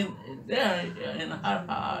 was there in her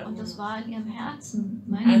heart. Und das war in ihrem Herzen,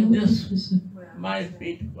 meine And this, Lotusfüße. my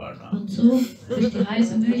feet were down. Und so, durch die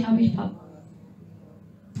heiße Milch habe ich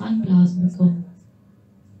Brandblasen bekommen.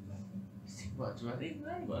 She was very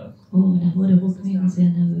nervous. Oh, da wurde Rukmini sehr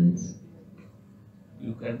nervös.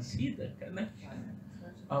 You can see the connection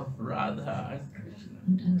of Radha and Krishna.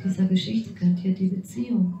 Und an dieser Geschichte könnt ihr die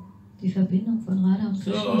Beziehung, die Verbindung von Radha und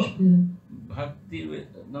Krishna So, spüren. Bhakti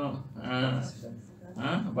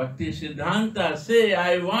Siddhanta say,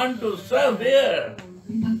 I want to serve here.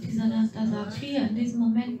 Und Bhaktisiddhanta sagt, hier, in diesem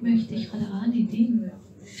Moment möchte ich Radharani dienen.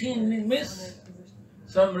 She missed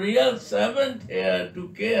some real servant here to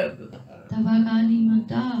care. Da war gar niemand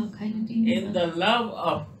da, keine In Dienerin. the love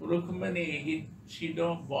of Rukmini, she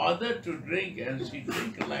don't bother to drink and she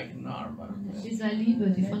drink like normal. Und in dieser Liebe,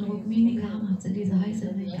 die von Rukmini kam, hat sie diese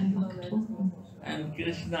heiße Milch einfach getrunken. And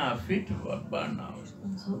Krishna feet were burned out.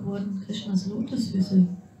 Und so wurden Krishnas Lotusfüße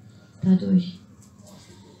dadurch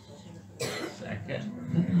Second,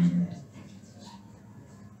 verbrannt.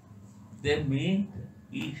 they meet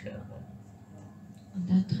each other. Und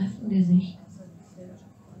da treffen die sich.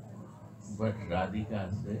 But Radhika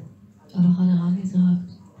said, Aber Radharani sagt,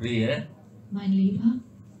 Priya, mein Lieber,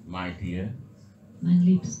 my dear, mein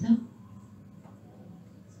Liebster,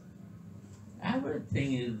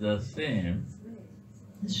 everything is the same,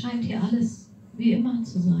 es scheint hier alles wie immer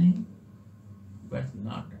zu sein, but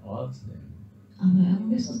not all same. aber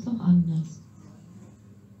irgendwie ist es doch anders.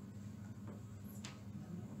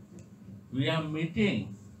 We are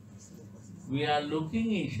meeting, we are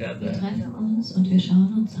looking each Wir other, treffen uns und wir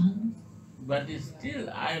schauen uns an, but still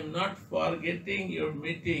I am not forgetting your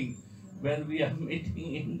meeting when we are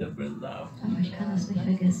meeting in the Vrindavan. aber ich kann es nicht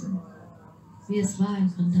vergessen, wie es war in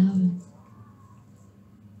Vrindavan.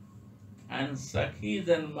 And Sakhis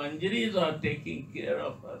and Manjaris are taking care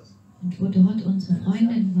of us. Und wo dort unsere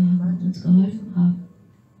Freundinnen waren und uns geholfen haben.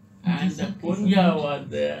 Und And die the Sakhis Kunja und- was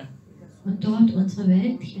there. Und dort unsere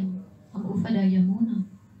Wäldchen am Ufer der Yamuna.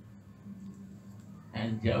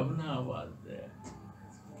 And Javana was there.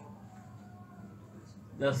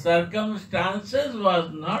 The circumstances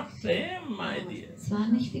was not same, my dear. Es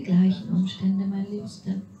waren nicht die gleichen Umstände, mein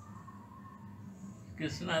Liebster.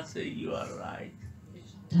 Krishna said, you are right.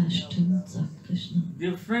 Das stimmt, sagt Krishna.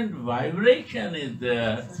 Different vibration is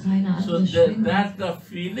there. Es war eine So andere Schwingung. that the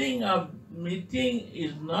feeling of meeting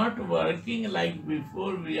is not working like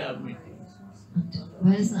before we are meeting. Und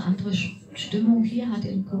weil es eine andere Stimmung hier hat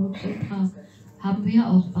in Kurukshetra, haben wir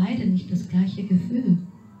auch beide nicht das gleiche Gefühl,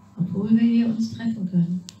 obwohl wir hier uns treffen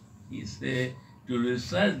können. He said, to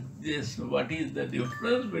research this, what is the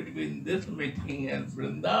difference between this meeting and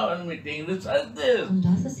Vrindavan meeting? Research this. Und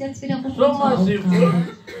das ist jetzt wiederum So unsere much Aufgabe. difference.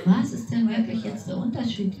 Was ist denn wirklich jetzt der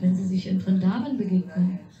Unterschied, wenn Sie sich in Vrindavan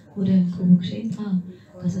begegnen oder in Kurukshetra?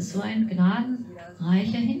 Das ist so ein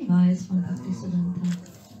gnadenreicher Hinweis von Bhaktisiddhanta.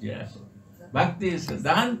 Yes. Bhakti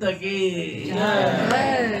Siddhanta ki.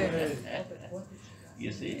 Jai.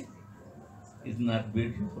 You see? Isn't that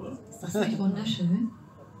beautiful? Ist das nicht wunderschön?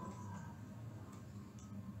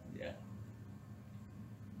 Yeah.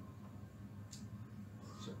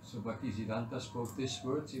 So Bhaktisiddhanta spoke these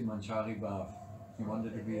words in Manchari Bhav. He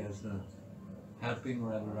wanted to be as a helping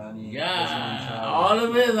Radharani. Yeah,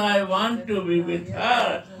 always I want to be with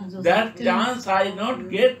her. That chance I not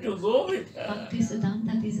get to go with her.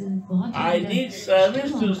 Bhaktisiddhanta diese Worte I in der need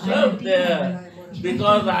service to Stimmung, serve eine there. Ich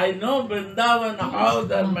Because möchte- I know Vrindavan, how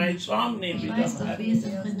that my Swami Ich become weiß doch, wie happy. es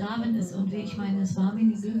in Vrindavan ist und wie ich meine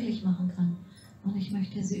Swamini glücklich machen kann. Und ich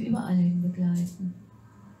möchte sie überall hin begleiten.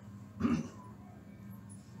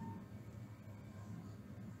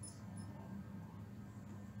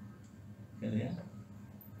 Yeah.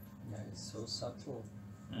 Yeah, it's so subtle.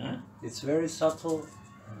 Huh? It's very subtle.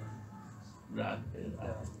 Radhe,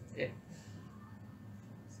 Radhe. Yeah.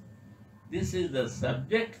 This is the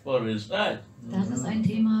subject for research. Das ist ein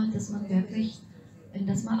Thema, das man wirklich, in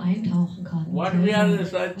das man eintauchen kann. What we are Also,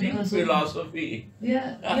 researching, untersuchen. philosophy.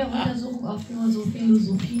 Wir untersuchen oft nur so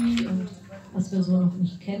Philosophie und was wir so noch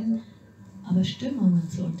nicht kennen, aber Stimmungen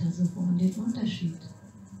zu untersuchen und den Unterschied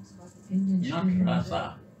in den Not Stimmungen.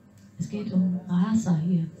 rasa. Es geht um Rasa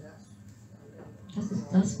hier. Das ist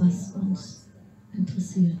das, was uns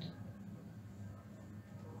interessiert.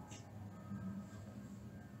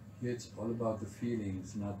 Here it's all about the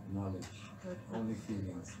feelings, not knowledge. Only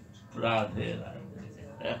feelings. Radhe,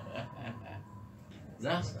 Radhe.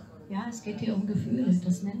 Rasa. Ja, es geht hier um Gefühle.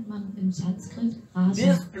 Das nennt man im Sanskrit Rasa.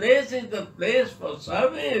 This place is the place for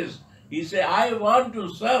service. He said, I want to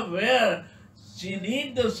serve where she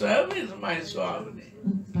needs the service, my Swami.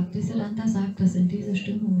 Und Bhaktisiddhanta sagt das in dieser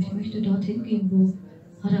Stimmung. Ich möchte dorthin gehen, wo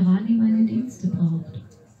Radharani meine Dienste braucht.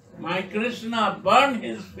 My Krishna burned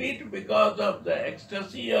his feet because of the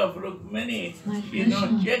ecstasy of Rukmini. My You know,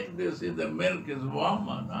 Krishna. check this, if the milk is warm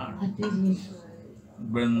or not. Hat diese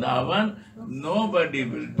Vrindavan, nobody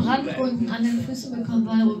will do that. Brandwunden an den Füßen bekommen,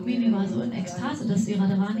 weil Rukmini war so in Ekstase, dass sie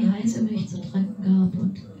Radharani heiße Milch zu trinken gab.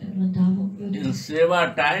 Und in Vrindavan würde In das Seva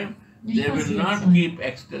time, nicht they will passiert not sein. keep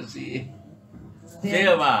ecstasy. Wer-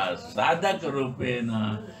 Seva, sadak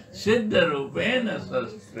rupena, siddha rupena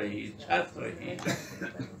sastrahi, chatrahi.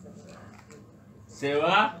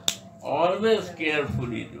 Seva, always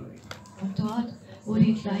carefully doing. Und dort, wo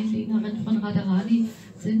die Kleindienerinnen von Radharani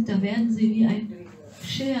sind, da werden sie wie ein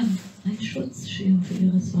Schirm, ein Schutzschirm für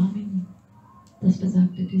ihre Swamini. Das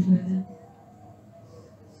besagte dieser Vers.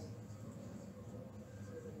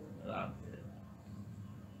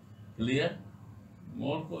 Clear?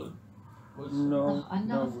 More questions? No. Noch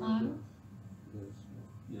andere Fragen?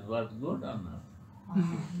 It was good or not?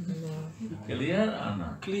 Clear or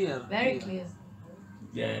not? Clear. Very clear.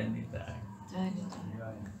 Yeah, anytime.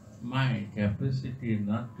 Anytime. My capacity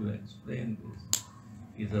not to explain this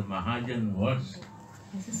is a Mahajan words.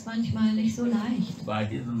 Es ist manchmal nicht so leicht, By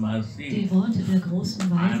his mercy, die Worte der großen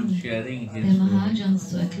I am Weisen sharing der his Mahajans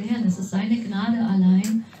zu erklären. Es ist seine Gnade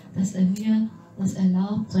allein, dass er mir das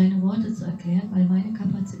erlaubt, seine Worte zu erklären, weil meine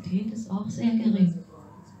Kapazität ist auch sehr gering.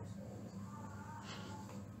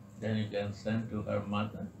 Then you can send to her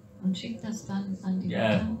mother. Und schickt das dann an die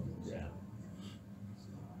Yeah, Mutter. yeah.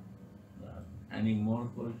 Any more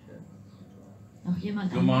questions? Noch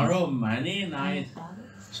jemand Tomorrow, anderes? many Eine nice Frage?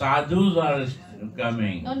 sadhus are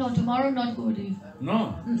coming. No, tomorrow not Gurudeva.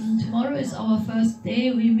 No? Tomorrow is our first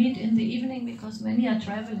day. We meet in the evening because many are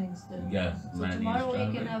traveling still. Yes, So many tomorrow we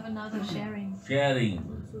can traveling. have another sharing. Sharing.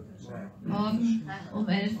 Morgen um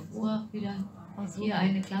 11 Uhr wieder hier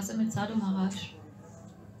eine Klasse mit Sadhu Maharaj.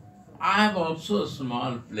 I have also a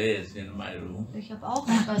small place in my room. Ich habe auch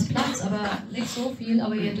etwas Platz, aber nicht so viel.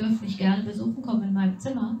 Aber ihr dürft mich gerne besuchen kommen in meinem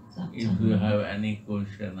Zimmer, sagt If you er. have any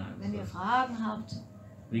question, Wenn ihr answer, Fragen habt,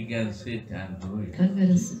 we can sit and do it. können wir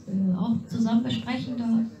das auch zusammen besprechen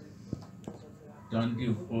dort.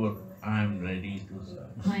 24, I am ready to serve.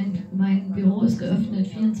 Mein Büro ist geöffnet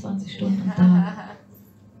 24 Stunden am Tag.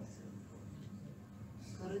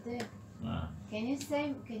 Gurudev, Ah. can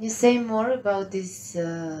you say more about this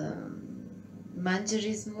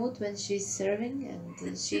Manjari's mood when she's serving?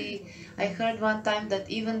 And I heard one time that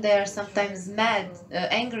even they are sometimes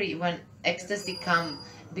angry when ecstasy come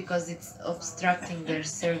because it's obstructing their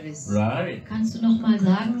service. Right. Kannst du noch mal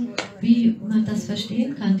sagen, wie man das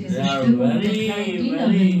verstehen kann, diese They are Stimmung der very, kleinen Dienerin?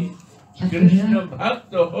 very Ich habe Krishna gehört,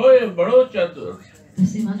 Bhakta hoye bado chatur.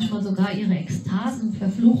 dass sie manchmal sogar ihre Ekstasen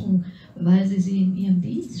verfluchen, weil sie in ihrem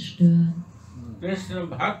Dienst stören. Krishna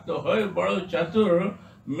Bhakta hoye bado chatur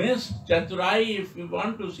means chaturai. If you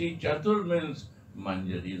want to see chatur means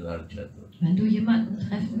manjaris are chatur. Wenn du jemanden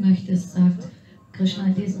treffen möchtest, sagt Krishna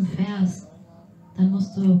in diesem Vers, dann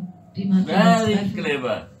musst du jemanden Very treffen,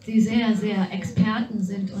 clever. die sehr, sehr Experten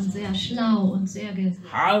sind und sehr schlau und sehr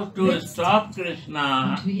How to stop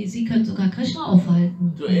Krishna und sie können sogar Krishna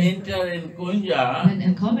aufhalten, to enter in Kunja, wenn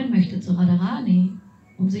er kommen möchte zu Radharani,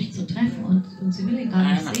 um sich zu treffen und sie will ihn gar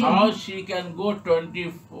nicht and sehen. how she can go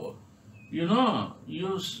 24. You know,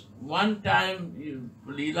 one time,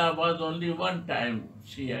 Leela was only one time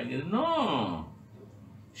she agreed. No,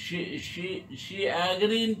 she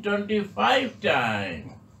agreed in 25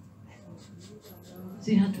 times.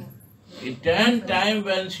 Sie hat In 10 times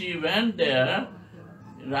when she went there,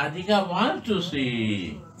 Radhika wants to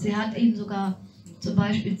see. Sie hat ihn sogar zum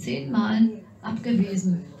Beispiel 10-mal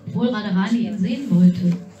abgewiesen, obwohl Radharani ihn sehen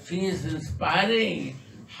wollte. She is inspiring.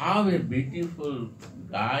 How a beautiful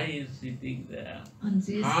guy is sitting there. Und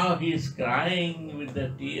sie ist, How he is crying with the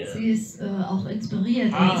tears. sie ist auch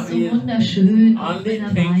inspiriert. Er Ah, ist so he is wunderschön, auch Only wenn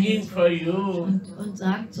er thinking weint. for you.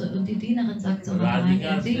 Und die Dienerin sagt zu Radharani,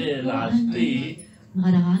 er Radhika denkt said nur an lastly dich. Und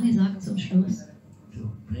Radharani sagt zum Schluss, to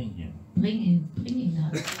bring him. bring ihn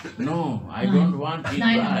da. No, I Nein. don't want he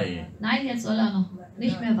Nein, cry. nein, jetzt soll er noch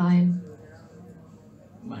nicht mehr weinen.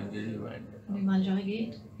 Manjari went. Und die Manjari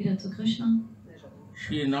geht wieder zu Krishna.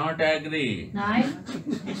 She not agree. Nein,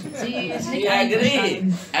 sie ist She nicht agree.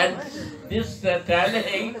 einverstanden. And this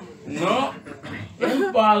telling, no,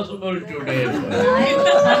 impossible today. Nein,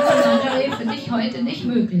 sagt Manjari, für dich heute nicht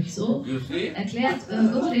möglich. So You see? erklärt You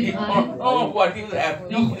Gurudeva don't know what is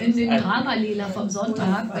happening. noch in den inside. Dharma-Lila vom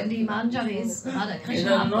Sonntag, wenn die Manjaris Radha He Krishna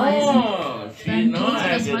said, abweisen, no, she dann no tun sie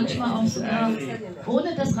das agree. manchmal auch sogar,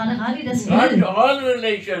 ohne dass Radharani das Cut will, all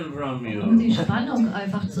relation from um you. die Spannung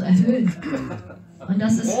einfach zu erhöhen. Und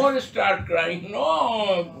das ist, More start crying.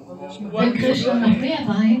 No, wenn what you Krishna noch doing? mehr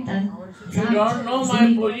weint, dann You don't know sagt my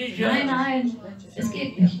sie, position. nein, es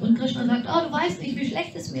geht nicht. Und Krishna sagt, oh, du weißt nicht, wie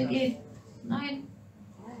schlecht es mir geht. Nein,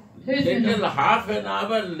 hilf mir Little doch. half an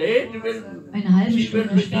hour late will Eine halbe she will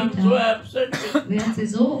Stunde become so später upset. wird sie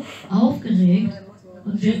so aufgeregt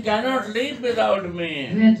und She wird cannot live without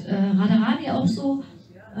me. Radharani auch so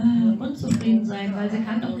unzufrieden sein, weil sie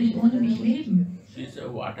kann doch nicht ohne mich leben. She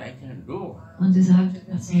said, what I can do? Und sie sagt,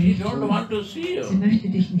 was soll She ich don't tun? want to see Sie you. möchte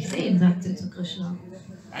dich nicht sehen, sagt sie zu Krishna.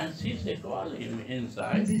 And she said, call him Und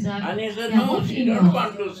inside. sie sagt, And he said, ja, no, ruf she ihn don't doch.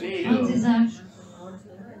 want to see Und sie you. sagt,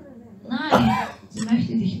 nein, sie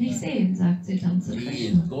möchte dich nicht sehen, sagt sie dann zu Please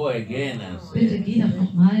Krishna. go again and Bitte say. geh doch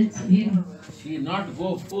nochmal zu ihm. She not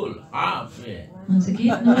go full, halfway. Und sie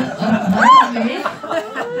geht nur auf dem halben Weg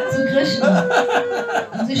zu Krishna.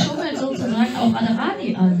 Und sie schummelt sozusagen auch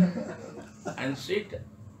Radharani an. And sit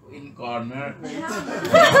in corner.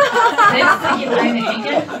 Setzt sich in eine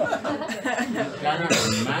Ecke. You cannot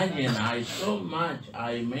imagine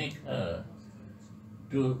I make her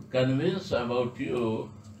to convince about you,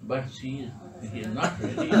 but she is not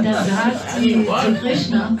ready. Und dann sagt sie zu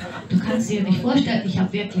Krishna, du kannst dir nicht vorstellen, ich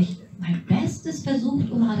habe wirklich mein Bestes versucht,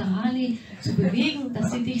 um Radharani zu bewegen,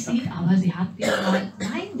 dass sie dich sieht, aber sie hat wieder mal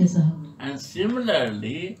Nein gesagt. And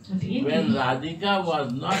similarly, Und when ähnlich, Radhika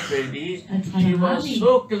was not ready, als she was Radharani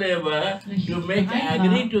so clever to richtig make bereit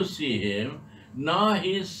agree war, to see him. Now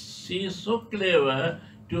she is so clever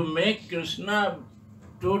to make Krishna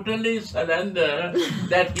totally surrender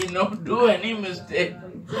that he not do any mistake.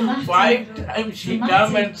 so macht 5 times she macht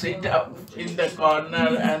come sie and sit up in the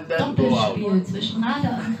corner and then go out. Doppelspiel zwischen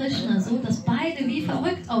Radha und Krishna, so dass beide wie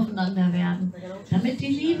verrückt aufeinander werden, damit die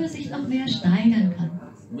Liebe sich noch mehr steigern kann.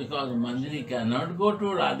 Because Manjari cannot go to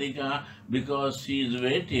Radhika because she is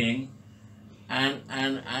waiting, and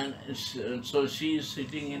so she is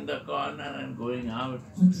sitting in the corner and going out.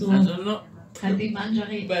 Und so And so no, kann die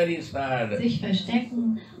Manjari very sad. sich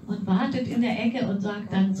verstecken und wartet in der Ecke und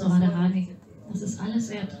sagt dann zu Radharani, das ist alles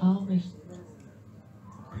sehr traurig.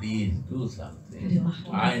 Please do Bitte something. macht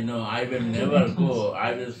I know I will never go.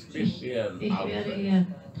 I will sleep here Ich werde outside. hier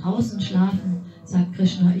draußen schlafen, sagt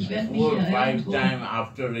Krishna. Ich werde mich 4 hier 5 irgendwo, times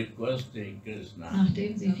after requesting Krishna.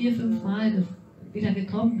 nachdem sie 4, 5 Mal wieder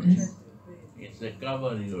gekommen ist, It's a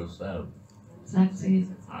cover yourself. sagt sie,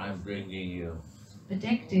 I'm bringing you.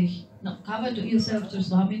 bedeck dich. No, cover yourself to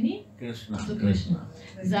Swamini, Krishna, zu Krishna. Krishna.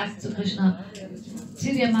 Sie sagt zu Krishna,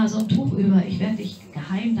 zieh dir mal so ein Tuch über, ich werde dich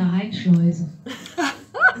geheim da reinschleusen.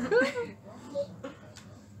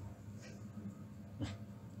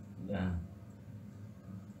 Then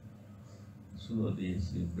slowly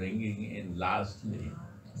she's bringing in lastly.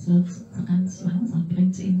 So ganz langsam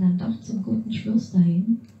bringt sie ihn dann doch zum guten Schluss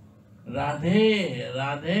dahin. Radhe,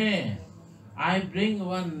 Radhe, I bring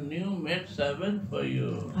one new maid servant for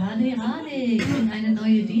you. Radhe, Radhe, ich bin eine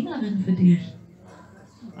neue Dienerin für dich.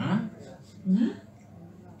 Huh? Ne?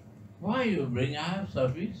 Why you bring? I have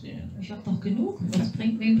sufficient. Ich hab doch genug.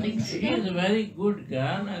 Wen bringst She du is denn? a very good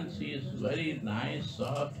girl and she is very nice,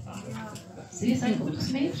 soft heart. Sie ist ein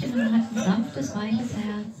gutes Mädchen und hat ein sanftes, weiches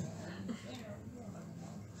Herz.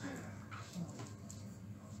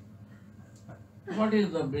 What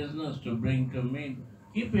is the business to bring to me?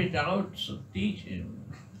 Keep it out, so teach him.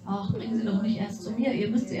 Ach, bringen Sie doch nicht erst zu mir. Ihr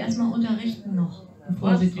müsst sie erstmal unterrichten noch,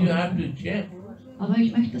 bevor sie First you have kommen. to check. Aber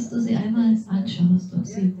ich möchte, dass du sie einmal anschaust, ob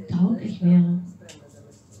sie tauglich wäre.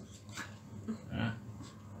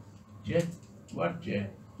 Check. What check?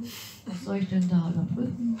 Was soll ich denn da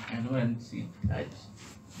überprüfen? And when she touches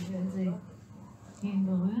Wenn sie ihn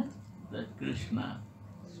berührt the Krishna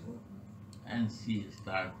and she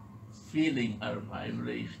start feeling her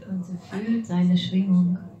vibration und sie fühlt seine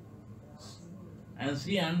Schwingung. and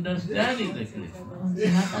she understands the Krishna. Und sie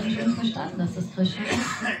hat dann schon verstanden, dass das Krishna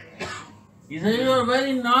ist. He says, you are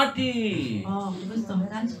very naughty. Oh, du bist doch ein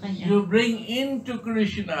ganz frecher. You bring into Du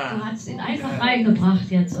Krishna. hast ihn einfach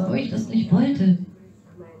reingebracht jetzt, obwohl ich das nicht wollte.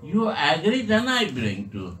 You agree, then I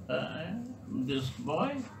bring to this boy.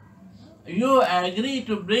 You agree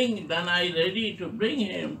to bring, then I ready to bring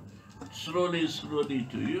him slowly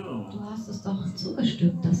to you. Du hast es doch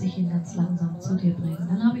zugestimmt, dass ich ihn ganz langsam zu dir bringe.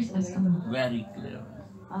 Dann habe ich es erst gemacht. Very clever.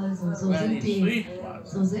 Also, so Very sind sweet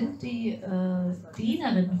one. die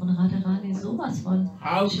Dienerinnen von Radharani sowas von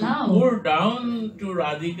How to schlau. pull down to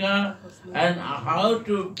Radhika and how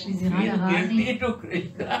to Wie sie feel Radharani guilty to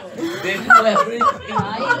Krishna. They do everything.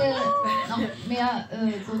 beide noch mehr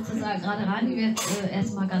sozusagen, Radharani wird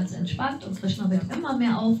erstmal ganz entspannt und Krishna wird immer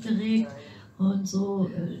mehr aufgeregt. Und so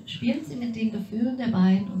spielt sie mit den Gefühlen der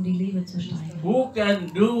beiden, um die Liebe zu steigern. Who can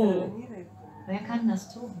do? Wer kann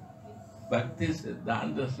das tun?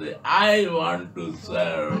 Bhaktisiddhanta say, I want to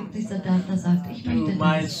serve Bhaktisiddhanta sagt, ich to möchte my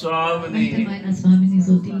möchte Swamini meiner Swamini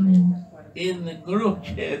so dienen, in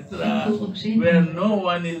Kurukshetra, In Kurukshetra. where no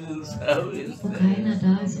one is in service. wo keiner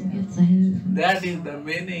da ist, um ihr zu helfen. That is the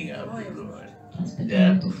meaning of the word. Das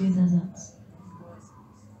bedeutet dieser Satz.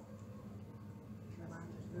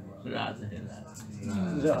 Radhe,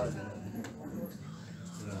 Radhe.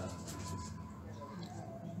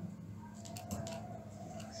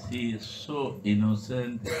 She is so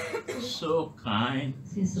innocent, so kind,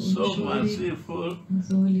 Sie ist so so unschuldig merciful, und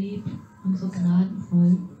so lieb und so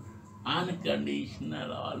gnadenvoll,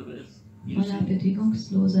 unconditional always. You voller see,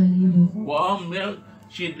 bedingungsloser Liebe. warm milk,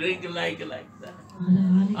 she drink like that.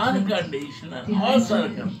 Radharani trinkt Unconditional, die all heiße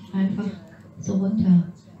circumstances. Milch einfach so runter.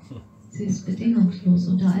 Sie ist bedingungslos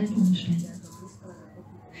unter allen Umständen.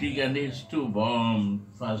 chicken is too warm,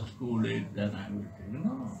 first cool it, then I will drink.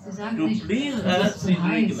 No. Sie sagen To nicht, please es her, ist zu she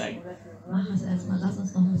drink heiß. like that. Mach es erstmal, lass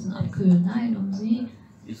uns noch ein bisschen abkühlen. Nein, um sie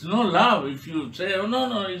It's no love if you say, oh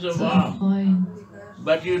no, it's a zu warm. erfreuen.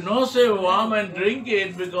 But you know say warm and drink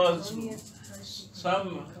it because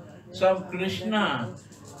some Krischna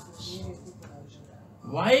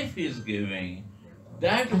wife is giving.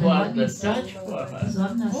 That was the touch for her.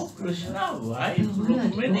 Oh, Krishna wife,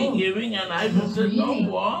 Rukmini giving and I will say no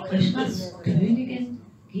warm. Krishnas Königin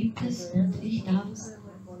gibt es und ich darf es.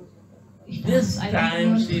 This einfach time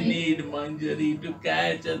nur she trinken. need Manjari to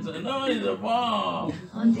catch and say, no, it's a warm.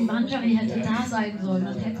 Und die Manjari hätte da sein sollen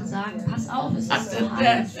und hätte sagen, pass auf, es ist zu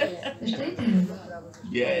heiß. Versteht ihr?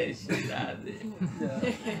 Yes, Radhe.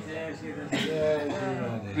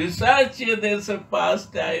 Yeah. Research is a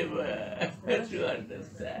pastime to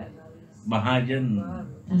understand. Mahajan,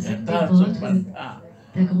 Das sind die Yatha Worte Sampanta.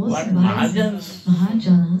 der What großen Weisen, Mahajan's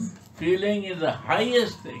Mahajanas. feeling is the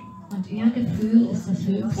highest thing, Und ihr Gefühl ist das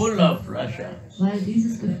full Höchste, of Russia. weil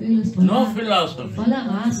dieses Gefühl ist No voller, philosophy. voller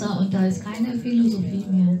Rasa und da ist keine Philosophie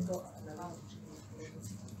mehr.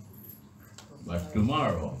 But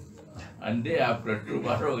tomorrow, and day after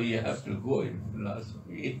tomorrow, you have to go in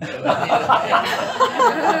philosophy.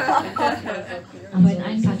 Aber in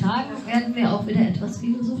ein paar Tagen werden wir auch wieder etwas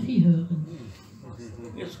Philosophie hören.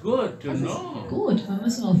 It's good to know. Gut, wir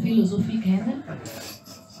müssen auch Philosophie kennen.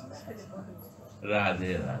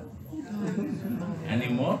 Radhe, Radhe. Any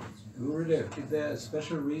more? Gurudev, is there a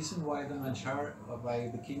special reason why the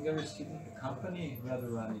Kingaris didn't accompany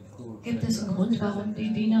Radharani to Gibt es einen Grund, warum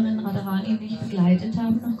die Dienerin Radharani nicht begleitet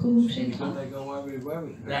haben nach Kurukshetra? They go everywhere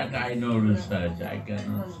with her. That I know research, I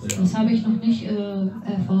cannot say. Das habe ich noch nicht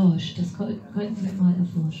erforscht. Das könnten wir mal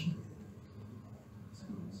erforschen.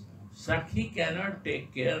 Sakhi cannot take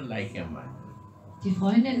care like a man. Die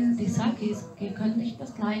Freundinnen, die Sakis, die können nicht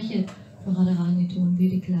das Gleiche für Radharani tun wie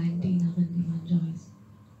die kleinen Dienerinnen, die Manjaris.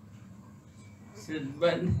 Said,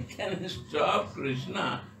 but can stop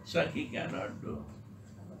Krishna, Sakhi cannot do.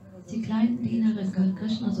 Die kleinen Dienerinnen können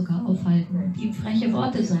Krishna sogar aufhalten und ihm freche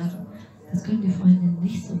Worte sagen. Das können die Freundinnen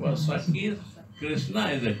nicht so For gut. Sakhi, Krishna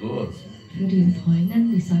is a goal. Für die Freundinnen,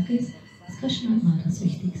 die Sakis, ist Krishna immer das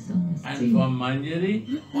Wichtigste und das And Ziel. for Manjari,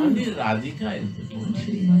 only Radhika is the goal. Und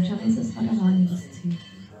für die Manjaris ist Radharani das Ziel.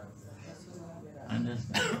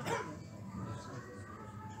 Understand?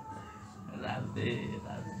 Radhe,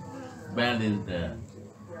 Radhe. Bell is there.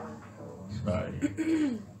 Sorry.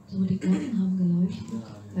 So, die Glocken haben geleuchtet.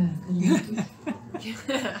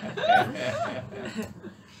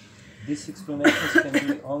 These explanations can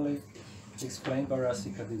be only explained by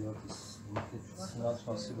Rasika devotees. It's not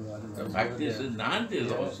possible The otherwise. Bhakti Siddhanta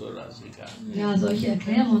is also Rasika. Ja, solche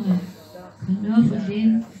Erklärungen können nur von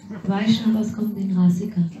den Vaishnavas kommen, den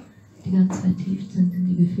Rasika, die ganz vertieft sind in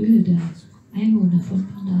die Gefühle der Einwohner von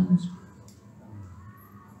Vrindavan.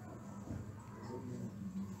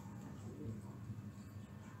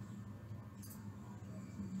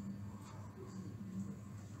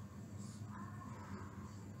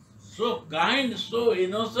 So kind, so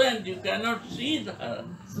innocent, you cannot see her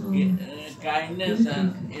So kindness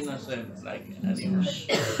and innocence like animals.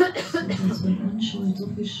 so Unschuld, so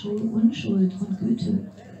viel Unschuld und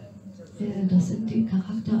Güte. Das sind die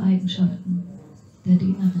Charaktereigenschaften der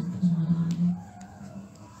Dienerin von Radharani.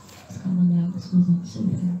 Das kann man nirgends nur sonst so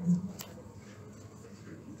finden.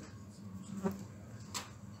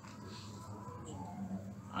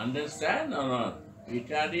 Understand or not?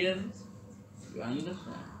 Italian, you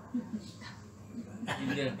understand? In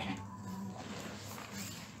the,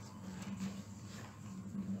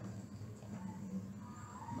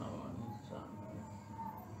 no one understand.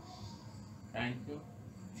 Thank you.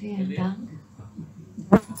 Vielen Dank.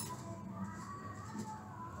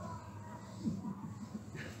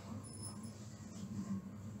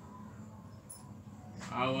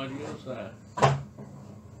 How are you, sir?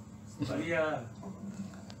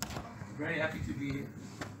 Very happy to be here.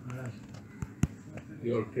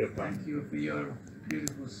 Your Kripa. Thank you for your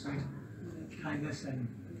beautiful, sweet kindness and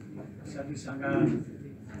sadhu sangha,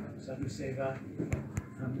 sadhu seva.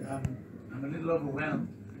 I'm a little overwhelmed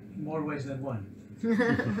in more ways than one.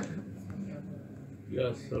 You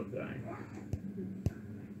are so kind.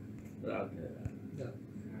 Radha.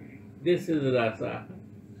 This is Rasa.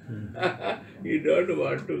 You don't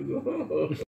want to go.